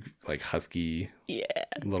big, like husky,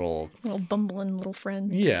 little bumbling little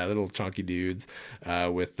friends. Yeah, little chunky dudes,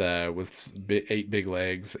 with 8 big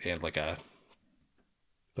legs and like a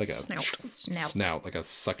snout, like a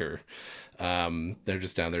sucker. They're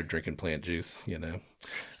just down there drinking plant juice, you know.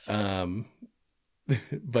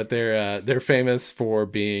 But they're famous for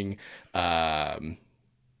being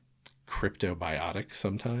cryptobiotic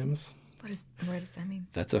sometimes. What does that mean?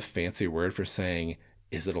 That's a fancy word for saying,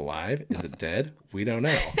 is it alive? Is it dead? We don't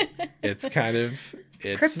know. It's kind of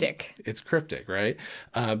Cryptic. It's cryptic, right?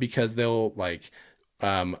 Because they'll like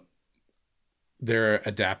they're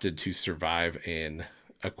adapted to survive in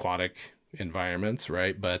aquatic environments,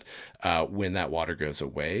 right? But when that water goes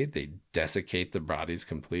away, they desiccate the bodies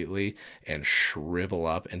completely and shrivel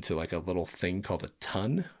up into like a little thing called a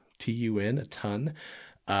ton, TUN, a ton.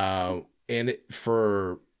 And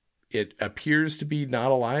it appears to be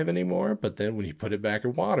not alive anymore, but then when you put it back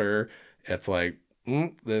in water, it's like,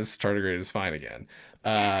 this tardigrade is fine again.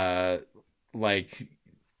 Like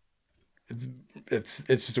it's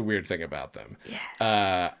just a weird thing about them.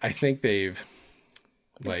 I think they've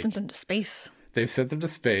sent them to space. They've sent them to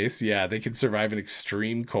space. Yeah, they can survive in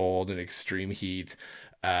extreme cold and extreme heat.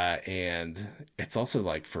 And it's also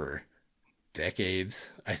like for decades.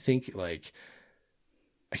 I think like,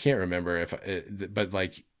 I can't remember but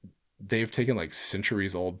like they've taken like century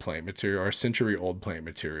old plant material,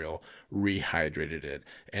 rehydrated it,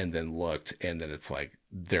 and then looked, and then it's like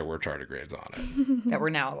there were tardigrades on it That were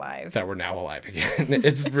now alive. Again.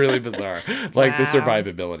 It's really bizarre. Like the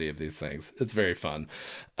survivability of these things. It's very fun.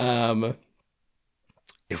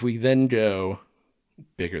 If we then go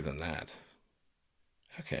bigger than that,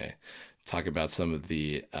 okay, talk about some of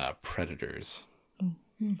the predators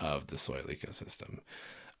of the soil ecosystem.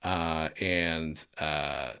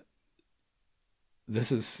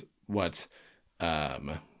 This is what,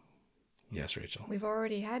 yes, Rachel. We've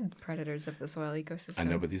already had predators of the soil ecosystem. I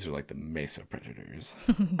know, but these are like the mesopredators.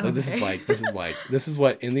 Okay. This is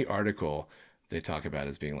what in the article they talk about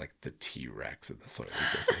as being like the T-Rex of the soil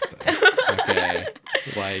ecosystem. Okay.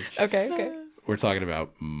 Like, okay. We're talking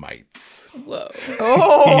about mites. Whoa.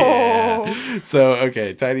 Oh. Yeah. So,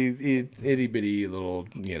 okay, tiny, itty bitty little,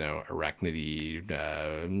 arachnidy,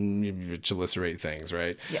 chelicerate things,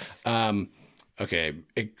 right? Yes. Okay,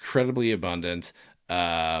 incredibly abundant.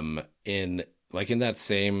 In that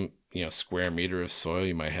same, square meter of soil,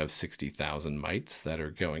 you might have 60,000 mites that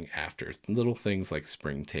are going after little things like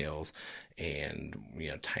springtails and,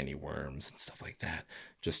 tiny worms and stuff like that,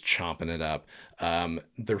 just chomping it up.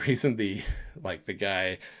 The reason the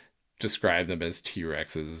guy described them as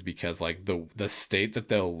T-Rexes is because like the state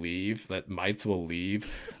that mites will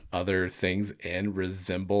leave other things in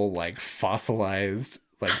resemble like fossilized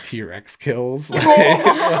like T-Rex kills.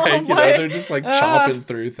 They're just like chomping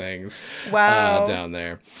through things down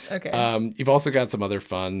there. Okay. You've also got some other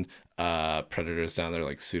fun predators down there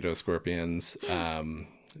like pseudoscorpions.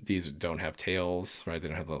 These don't have tails, right? They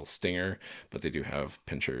don't have a little stinger, but they do have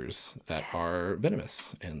pinchers that are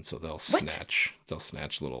venomous, and so they'll snatch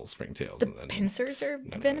little springtails. The pincers are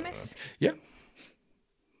venomous? Yeah.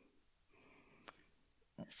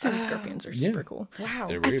 Pseudoscorpions are super cool. Wow.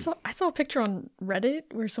 They're weird. I saw a picture on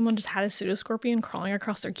Reddit where someone just had a pseudoscorpion crawling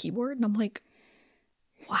across their keyboard, and I'm like,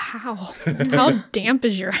 wow, how damp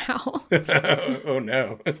is your house? Oh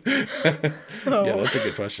no. Yeah, that's a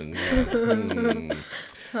good question. Yeah.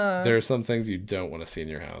 There are some things you don't want to see in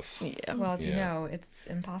your house. Yeah. Well, as you know, it's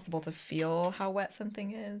impossible to feel how wet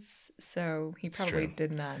something is. So he probably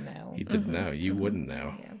did not know. You didn't know. You wouldn't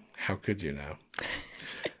know. Yeah. How could you know?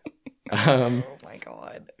 Oh my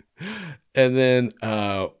God. And then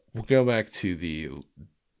we'll go back to the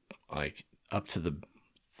up to the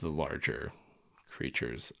larger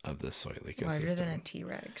creatures of the soil ecosystem. Larger than a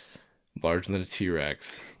T-Rex. Larger than a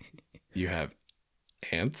T-Rex. You have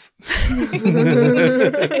ants, which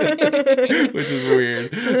is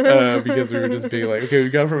weird because we were just being like, okay, we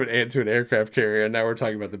got from an ant to an aircraft carrier, and now we're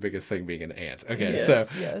talking about the biggest thing being an ant. Okay, Yes, so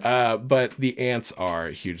yes. but the ants are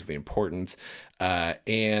hugely important,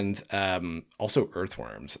 and also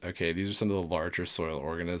earthworms. Okay, these are some of the larger soil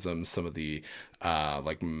organisms, some of the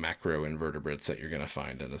like macro invertebrates that you're going to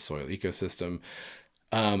find in a soil ecosystem.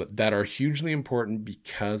 That are hugely important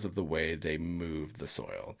because of the way they move the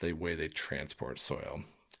soil, the way they transport soil,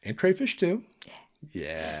 and crayfish too.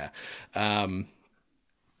 Yeah.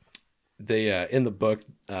 They in the book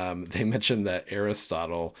they mentioned that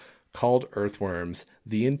Aristotle called earthworms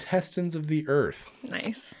the intestines of the earth,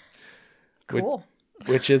 Nice. Cool.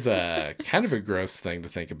 which is a kind of a gross thing to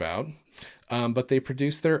think about. But they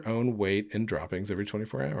produce their own weight in droppings every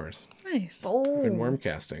 24 hours Nice. in Oh, worm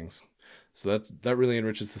castings. So that really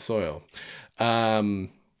enriches the soil.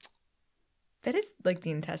 Um, that is like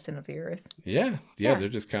the intestine of the earth. yeah, Yeah. they're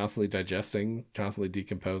just constantly digesting, constantly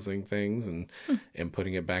decomposing things, and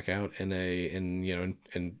putting it back out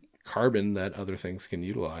in carbon that other things can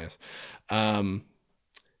utilize.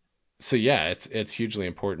 So yeah, it's hugely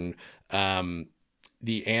important.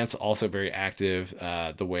 The ants also very active.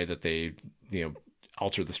 The way that they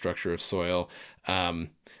alter the structure of soil.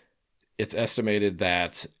 It's estimated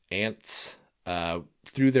that ants,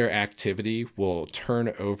 through their activity, will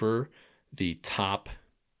turn over the top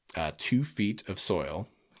 2 feet of soil.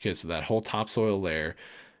 Okay, so that whole topsoil layer,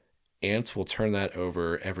 ants will turn that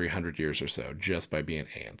over every 100 years or so just by being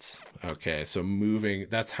ants. Okay, so moving,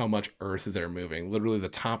 that's how much earth they're moving. Literally, the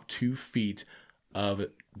top 2 feet of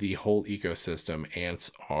the whole ecosystem,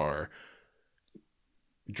 ants are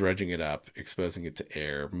dredging it up, exposing it to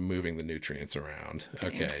air, moving the nutrients around.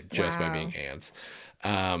 Okay, just by Wow. being ants.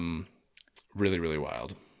 Really, really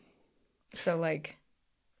wild. So like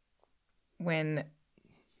when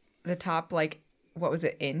the top like what was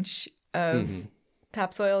it inch of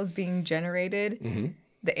topsoil is being generated,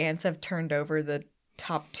 the ants have turned over the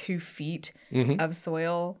top 2 feet of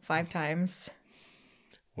soil 5 times.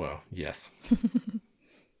 Well, yes.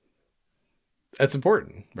 That's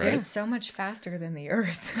important, right? They're so much faster than the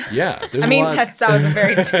earth. Yeah, there's I mean, a lot. that was a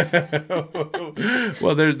very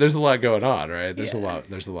Well, there's a lot going on, right? There's a lot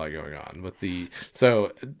going on with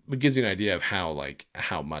so it gives you an idea of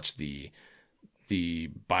how much the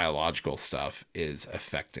biological stuff is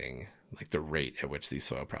affecting like the rate at which these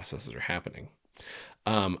soil processes are happening.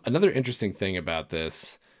 Another interesting thing about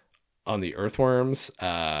this on the earthworms,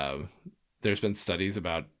 there's been studies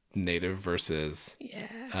about native versus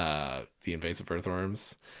the invasive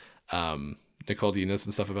earthworms. Nicole, do you know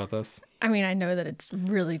some stuff about this? I mean, I know that it's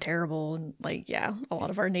really terrible. And like, yeah, a lot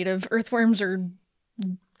of our native earthworms are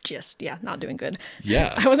just, not doing good.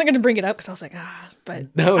 Yeah. I wasn't going to bring it up because I was like, but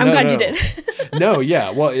No, I'm glad you did. No, yeah.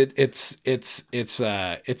 Well, it's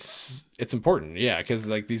important. Yeah. Because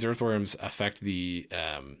like these earthworms affect the,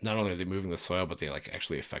 not only are they moving the soil, but they like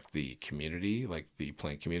actually affect the community, like the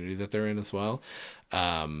plant community that they're in as well.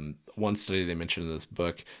 One study they mentioned in this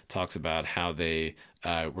book talks about how they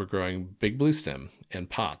were growing big blue stem in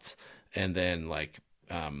pots and then like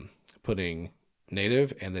putting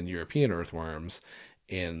native and then European earthworms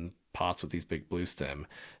in pots with these big blue stem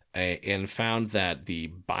and found that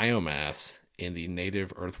the biomass in the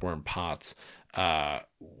native earthworm pots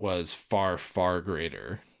was far, far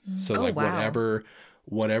greater. So Oh, like wow.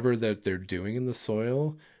 whatever that they're doing in the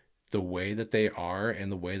soil, the way that they are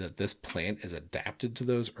and the way that this plant is adapted to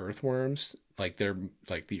those earthworms, like they're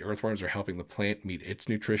like the earthworms are helping the plant meet its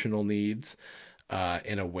nutritional needs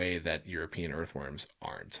in a way that European earthworms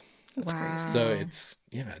aren't. That's Wow. crazy. So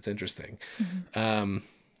it's interesting.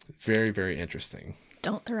 Very, very interesting.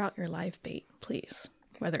 Don't throw out your live bait, please.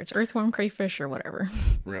 Whether it's earthworm, crayfish, or whatever.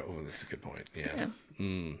 Right. Oh, that's a good point. Yeah.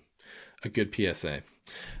 A good PSA.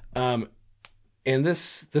 And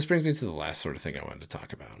this brings me to the last sort of thing I wanted to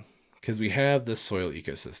talk about, because we have this soil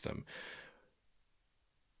ecosystem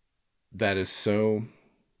that is so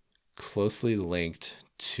closely linked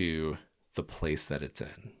to the place that it's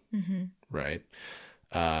in, right?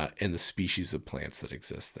 And the species of plants that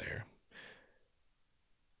exist there.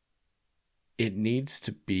 It needs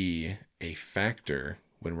to be a factor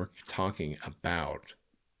when we're talking about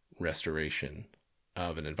restoration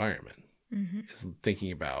of an environment, is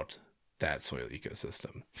thinking about that soil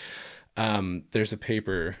ecosystem. There's a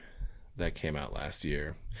paper that came out last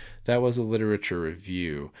year that was a literature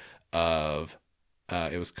review of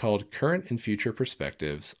it was called Current and Future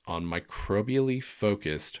Perspectives on Microbially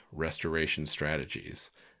Focused Restoration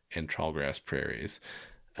Strategies in Tallgrass Prairies.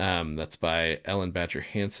 That's by Ellen Badger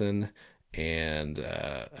Hansen and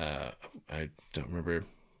I don't remember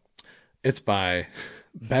It's by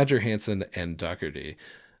Badger Hansen and Doherty.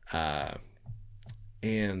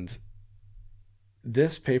 And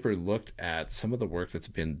this paper looked at some of the work that's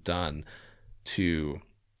been done to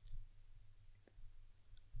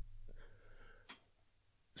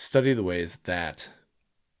study the ways that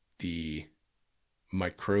the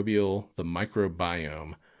microbiome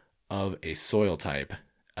of a soil type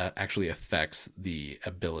actually affects the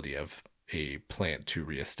ability of a plant to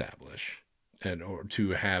reestablish and or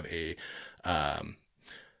to have a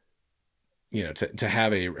to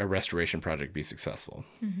have a restoration project be successful.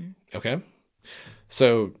 Okay,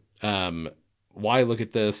 so why look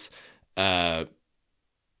at this?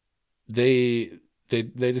 They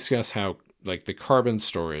discuss how like the carbon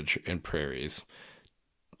storage in prairies,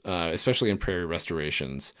 especially in prairie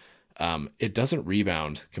restorations, it doesn't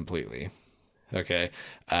rebound completely. Okay.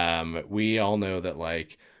 We all know that,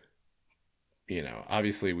 like,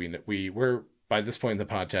 obviously we're by this point in the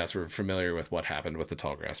podcast, we're familiar with what happened with the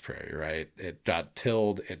tallgrass prairie, right? It got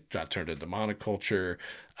tilled, it got turned into monoculture.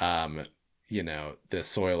 The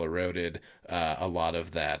soil eroded. A lot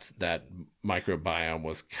of that microbiome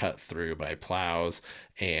was cut through by plows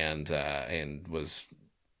and was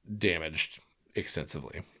damaged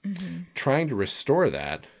extensively. Trying to restore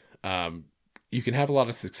that, you can have a lot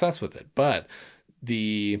of success with it, but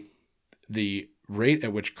the rate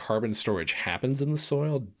at which carbon storage happens in the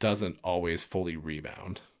soil doesn't always fully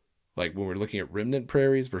rebound. Like when we're looking at remnant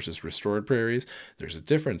prairies versus restored prairies, there's a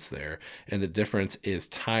difference there, and the difference is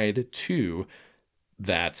tied to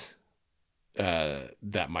that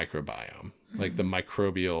microbiome, like the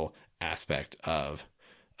microbial aspect of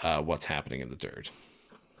what's happening in the dirt.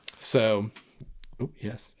 So,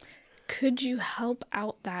 yes. Could you help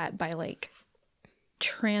out that by like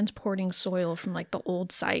transporting soil from like the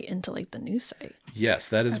old site into like the new site? Yes,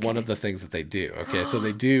 that is one of the things that they do. Okay, so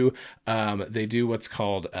they do what's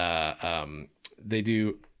called so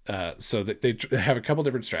they have a couple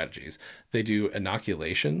different strategies. They do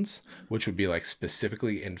inoculations, which would be like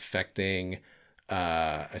specifically infecting.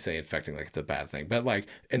 I say infecting like it's a bad thing, but like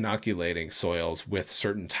inoculating soils with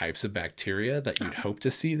certain types of bacteria that you'd hope to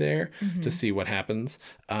see there to see what happens.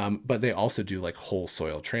 But they also do like whole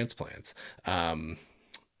soil transplants.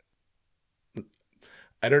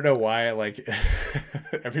 I don't know why, like,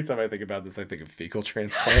 every time I think about this, I think of fecal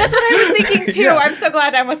transplants. That's what I was thinking, too. Yeah. I'm so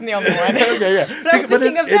glad I wasn't the only one. Okay, yeah. But I was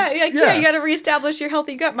thinking of that. Like, you got to reestablish your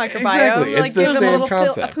healthy gut microbiome. Exactly. Like, give them a little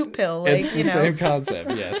pill, a poop pill. Like, it's the same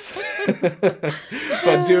concept, yes.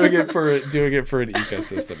 But doing it for an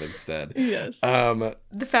ecosystem instead. Yes.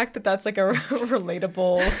 The fact that that's, like, a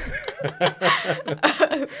relatable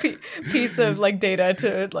piece of, like, data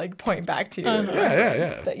to, like, point back to.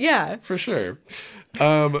 Yeah. But, yeah. For sure.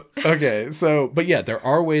 Okay, so, but yeah, there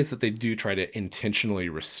are ways that they do try to intentionally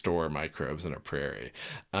restore microbes in a prairie.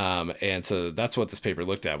 And so that's what this paper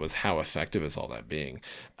looked at, was how effective is all that being.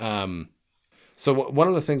 So one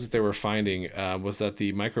of the things that they were finding was that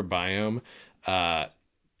the microbiome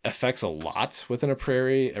affects a lot within a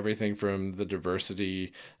prairie, everything from the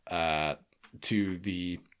diversity to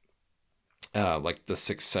the like the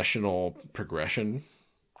successional progression,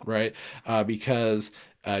 right? Because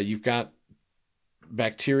you've got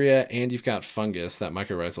bacteria and you've got fungus, that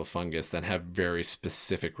mycorrhizal fungus, that have very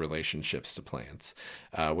specific relationships to plants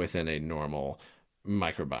within a normal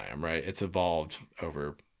microbiome, right? It's evolved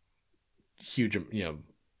over huge,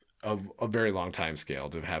 a very long time scale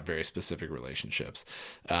to have very specific relationships.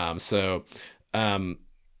 So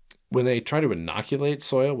when they try to inoculate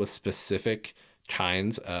soil with specific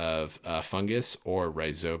kinds of fungus or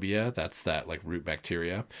rhizobia, that's that like root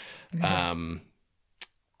bacteria,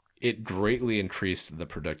 it greatly increased the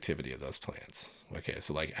productivity of those plants. Okay,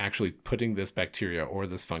 so like actually putting this bacteria or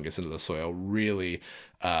this fungus into the soil really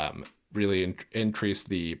increased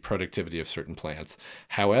the productivity of certain plants.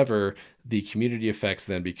 However, the community effects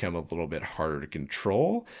then become a little bit harder to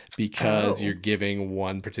control because you're giving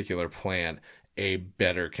one particular plant a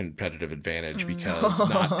better competitive advantage because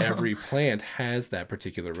not every plant has that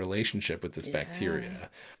particular relationship with this bacteria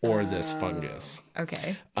or this fungus.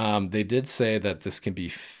 Okay. They did say that this can be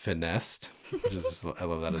finessed, which is, I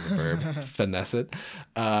love that as a verb, finesse it,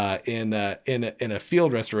 in a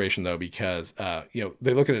field restoration though, because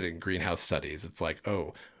they look at it in greenhouse studies. It's like,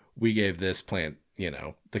 oh, we gave this plant,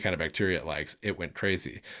 the kind of bacteria it likes, it went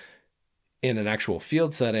crazy. In an actual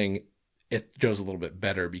field setting, it goes a little bit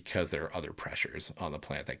better because there are other pressures on the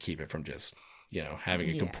plant that keep it from just, having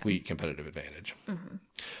a complete competitive advantage.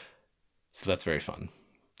 So that's very fun.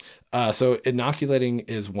 So inoculating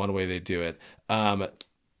is one way they do it.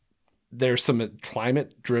 there's some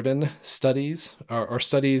climate-driven studies or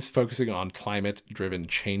studies focusing on climate-driven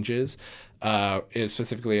changes.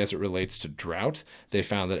 Specifically as it relates to drought, they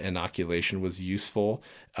found that inoculation was useful.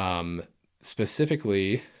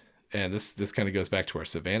 Specifically, and this kind of goes back to our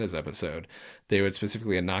savannas episode, they would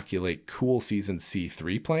specifically inoculate cool season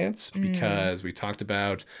C3 plants because we talked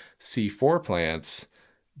about C4 plants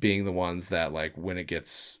being the ones that, like, when it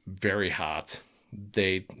gets very hot,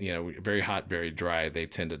 they, very hot, very dry, they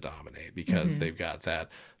tend to dominate because they've got that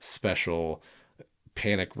special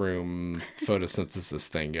panic room photosynthesis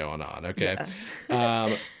thing going on. Okay.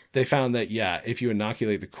 Yeah. They found that, if you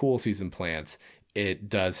inoculate the cool season plants, it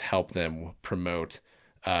does help them promote,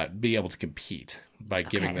 be able to compete by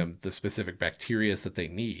giving them the specific bacteria that they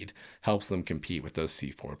need, helps them compete with those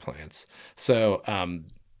C4 plants. So,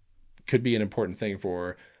 could be an important thing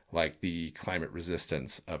for, like, the climate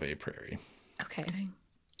resistance of a prairie. Okay.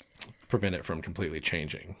 Prevent it from completely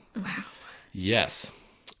changing. Wow. Yes.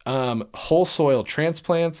 Whole soil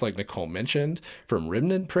transplants, like Nicole mentioned, from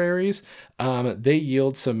remnant prairies, they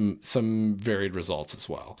yield some varied results as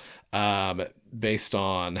well. Based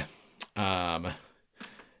on,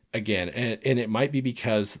 again, and it might be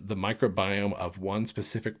because the microbiome of one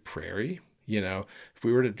specific prairie, if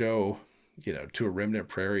we were to go, to a remnant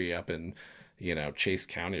prairie up in, Chase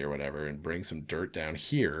County or whatever, and bring some dirt down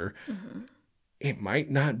here, it might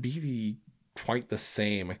not be quite the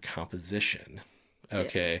same composition.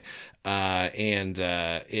 Okay. Yeah.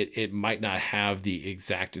 It might not have the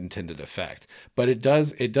exact intended effect, but it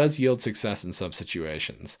does yield success in some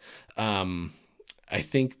situations. I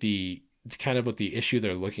think the kind of what the issue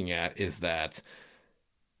they're looking at is that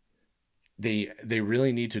they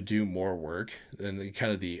really need to do more work, and the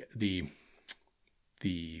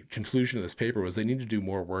conclusion of this paper was they need to do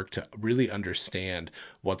more work to really understand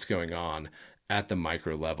what's going on at the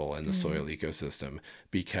micro level in the soil ecosystem,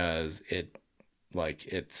 because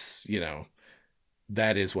it's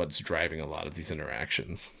that is what's driving a lot of these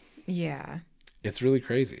interactions. Yeah. It's really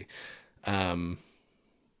crazy.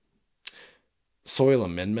 Soil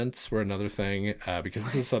amendments were another thing, because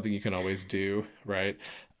this is something you can always do, right?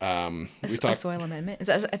 A soil amendment? Is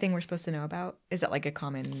that a thing we're supposed to know about? Is that like a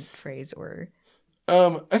common phrase or?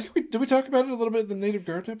 I think did we talk about it a little bit in the native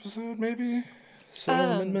garden episode, maybe? Soil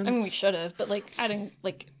amendments? I mean, we should have, but like adding,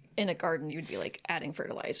 like in a garden, you'd be like adding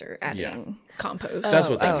fertilizer, adding compost. That's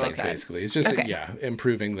what that means, like basically. It's just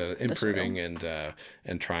improving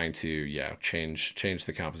and trying to change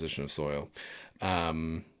the composition of soil.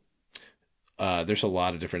 There's a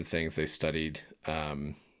lot of different things they studied,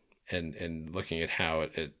 and looking at how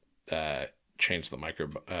it changed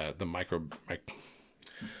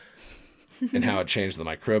and how it changed the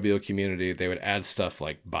microbial community. They would add stuff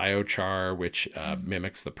like biochar, which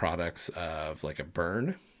mimics the products of like a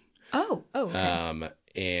burn. Oh, okay.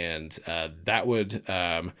 And that would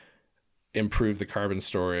improve the carbon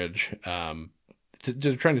storage. Trying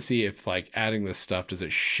to see if, like, adding this stuff, does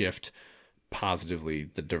it shift positively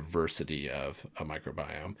the diversity of a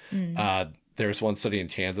microbiome. There's one study in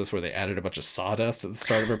Kansas where they added a bunch of sawdust at the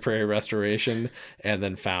start of a prairie restoration, and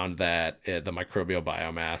then found that the microbial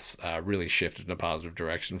biomass really shifted in a positive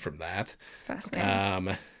direction from that.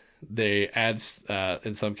 Fascinating. They add,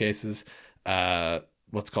 in some cases,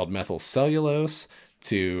 what's called methyl cellulose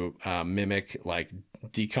to mimic like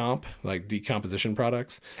decomposition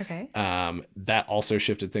products. Okay. That also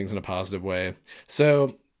shifted things in a positive way.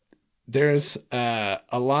 So there's a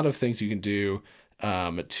lot of things you can do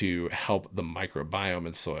to help the microbiome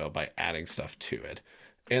in soil by adding stuff to it.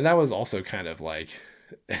 And that was also kind of like,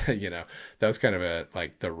 that was kind of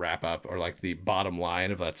like the wrap up, or like the bottom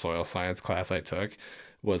line of that soil science class I took,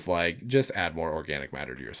 was like, just add more organic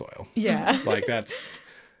matter to your soil. Yeah. Like, that's,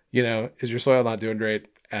 is your soil not doing great?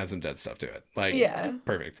 Add some dead stuff to it. Like,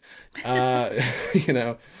 perfect.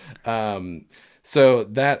 So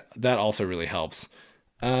that also really helps.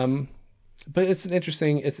 But it's an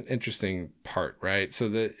interesting part, right?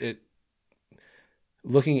 So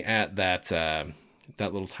looking at that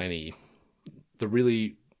little tiny, the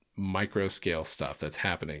really micro scale stuff that's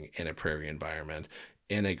happening in a prairie environment,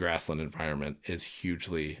 in a grassland environment, is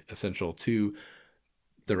hugely essential to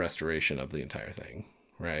the restoration of the entire thing,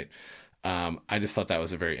 right? I just thought that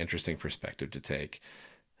was a very interesting perspective to take.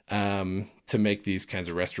 To make these kinds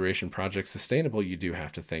of restoration projects sustainable, you do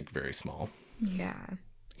have to think very small. Yeah.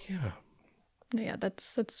 Yeah,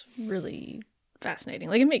 that's really fascinating.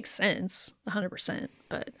 Like, it makes sense 100%,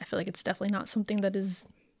 but I feel like it's definitely not something that is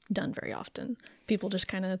done very often. People just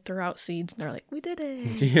kind of throw out seeds and they're like, we did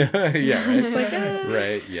it. Yeah, right. It's like,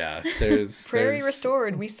 right, yeah. There's prairie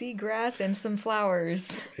restored. We see grass and some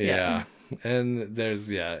flowers. Yeah. And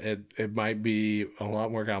there's it might be a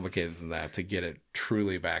lot more complicated than that to get it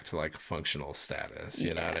truly back to like functional status.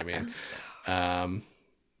 You know what I mean?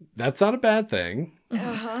 That's not a bad thing.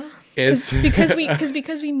 Uh-huh. It's because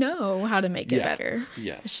we know how to make it better.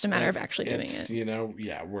 Yes. It's just a matter of actually doing it. You know,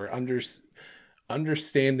 we're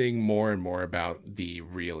understanding more and more about the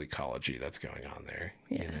real ecology that's going on there.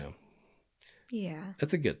 Yeah. You know? Yeah.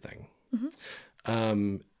 That's a good thing.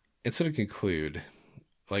 Mm-hmm. And so to conclude,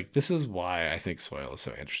 like, this is why I think soil is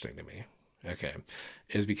so interesting to me. Okay.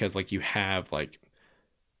 Is because like you have like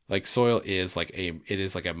soil is like a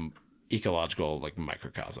ecological like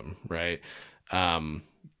microcosm, right?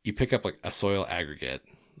 You pick up like a soil aggregate,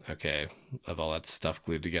 okay, of all that stuff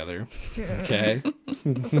glued together. Okay.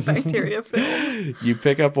 The bacteria film. You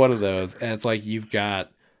pick up one of those and it's like you've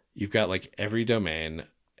got like every domain,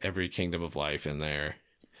 every kingdom of life in there.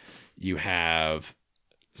 You have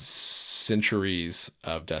centuries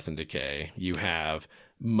of death and decay. You have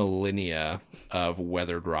millennia of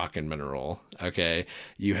weathered rock and mineral. Okay.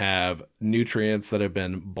 You have nutrients that have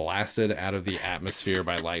been blasted out of the atmosphere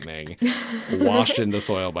by lightning, washed into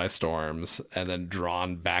soil by storms, and then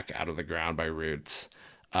drawn back out of the ground by roots.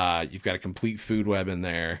 You've got a complete food web in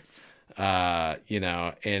there. You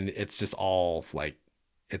know, and it's just all like,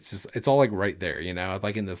 it's all like right there, you know,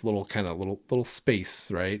 like in this little kind of little space,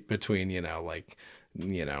 right? Between, you know, like,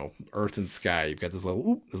 you know, earth and sky. You've got this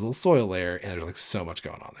little soil layer, and there's like so much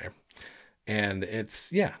going on there. And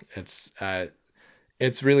it's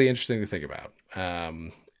really interesting to think about.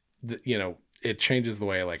 You know, it changes the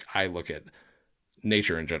way like I look at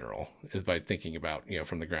nature in general is by thinking about, you know,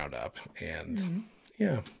 from the ground up. And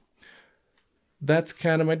yeah, that's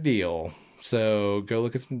kind of my deal. So go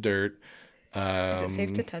look at some dirt. Is it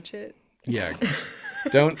safe to touch it? Yeah.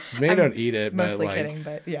 Don't eat it, but mostly like, kidding,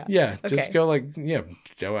 but yeah. Yeah, just Okay. go like,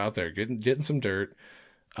 go out there, get in some dirt.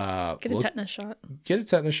 Get a tetanus shot. Get a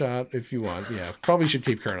tetanus shot if you want. Yeah, probably should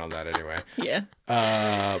keep current on that anyway. Yeah.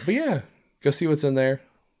 But yeah, go see what's in there.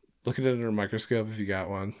 Look at it under a microscope if you got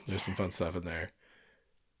one. There's some fun stuff in there.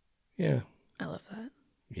 Yeah. I love that.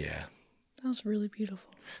 Yeah. That was really beautiful.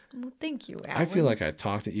 Well, thank you, Alan. I feel like I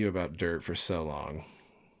talked to you about dirt for so long.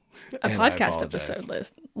 A And I podcast apologize.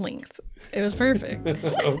 episode length. It was perfect.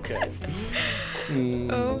 Okay.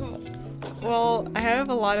 Oh, well, I have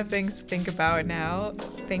a lot of things to think about now.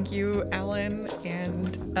 Thank you, Alan,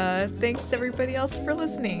 and thanks everybody else for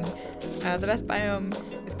listening. The Best Biome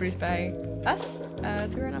is produced by us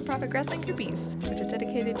through our nonprofit Grassland Groupies, which is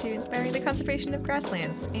dedicated to inspiring the conservation of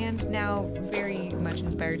grasslands and now very much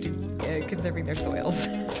inspired to conserving their soils.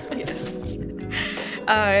 Yes.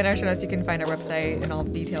 In our show notes, you can find our website and all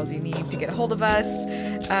the details you need to get a hold of us.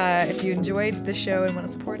 If you enjoyed the show and want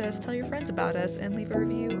to support us, tell your friends about us and leave a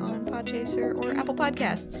review on Podchaser or Apple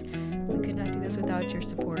Podcasts. We could not do this without your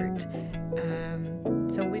support.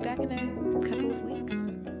 So we'll be back in a couple of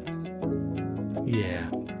weeks. Yeah.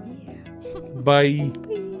 Yeah. Bye.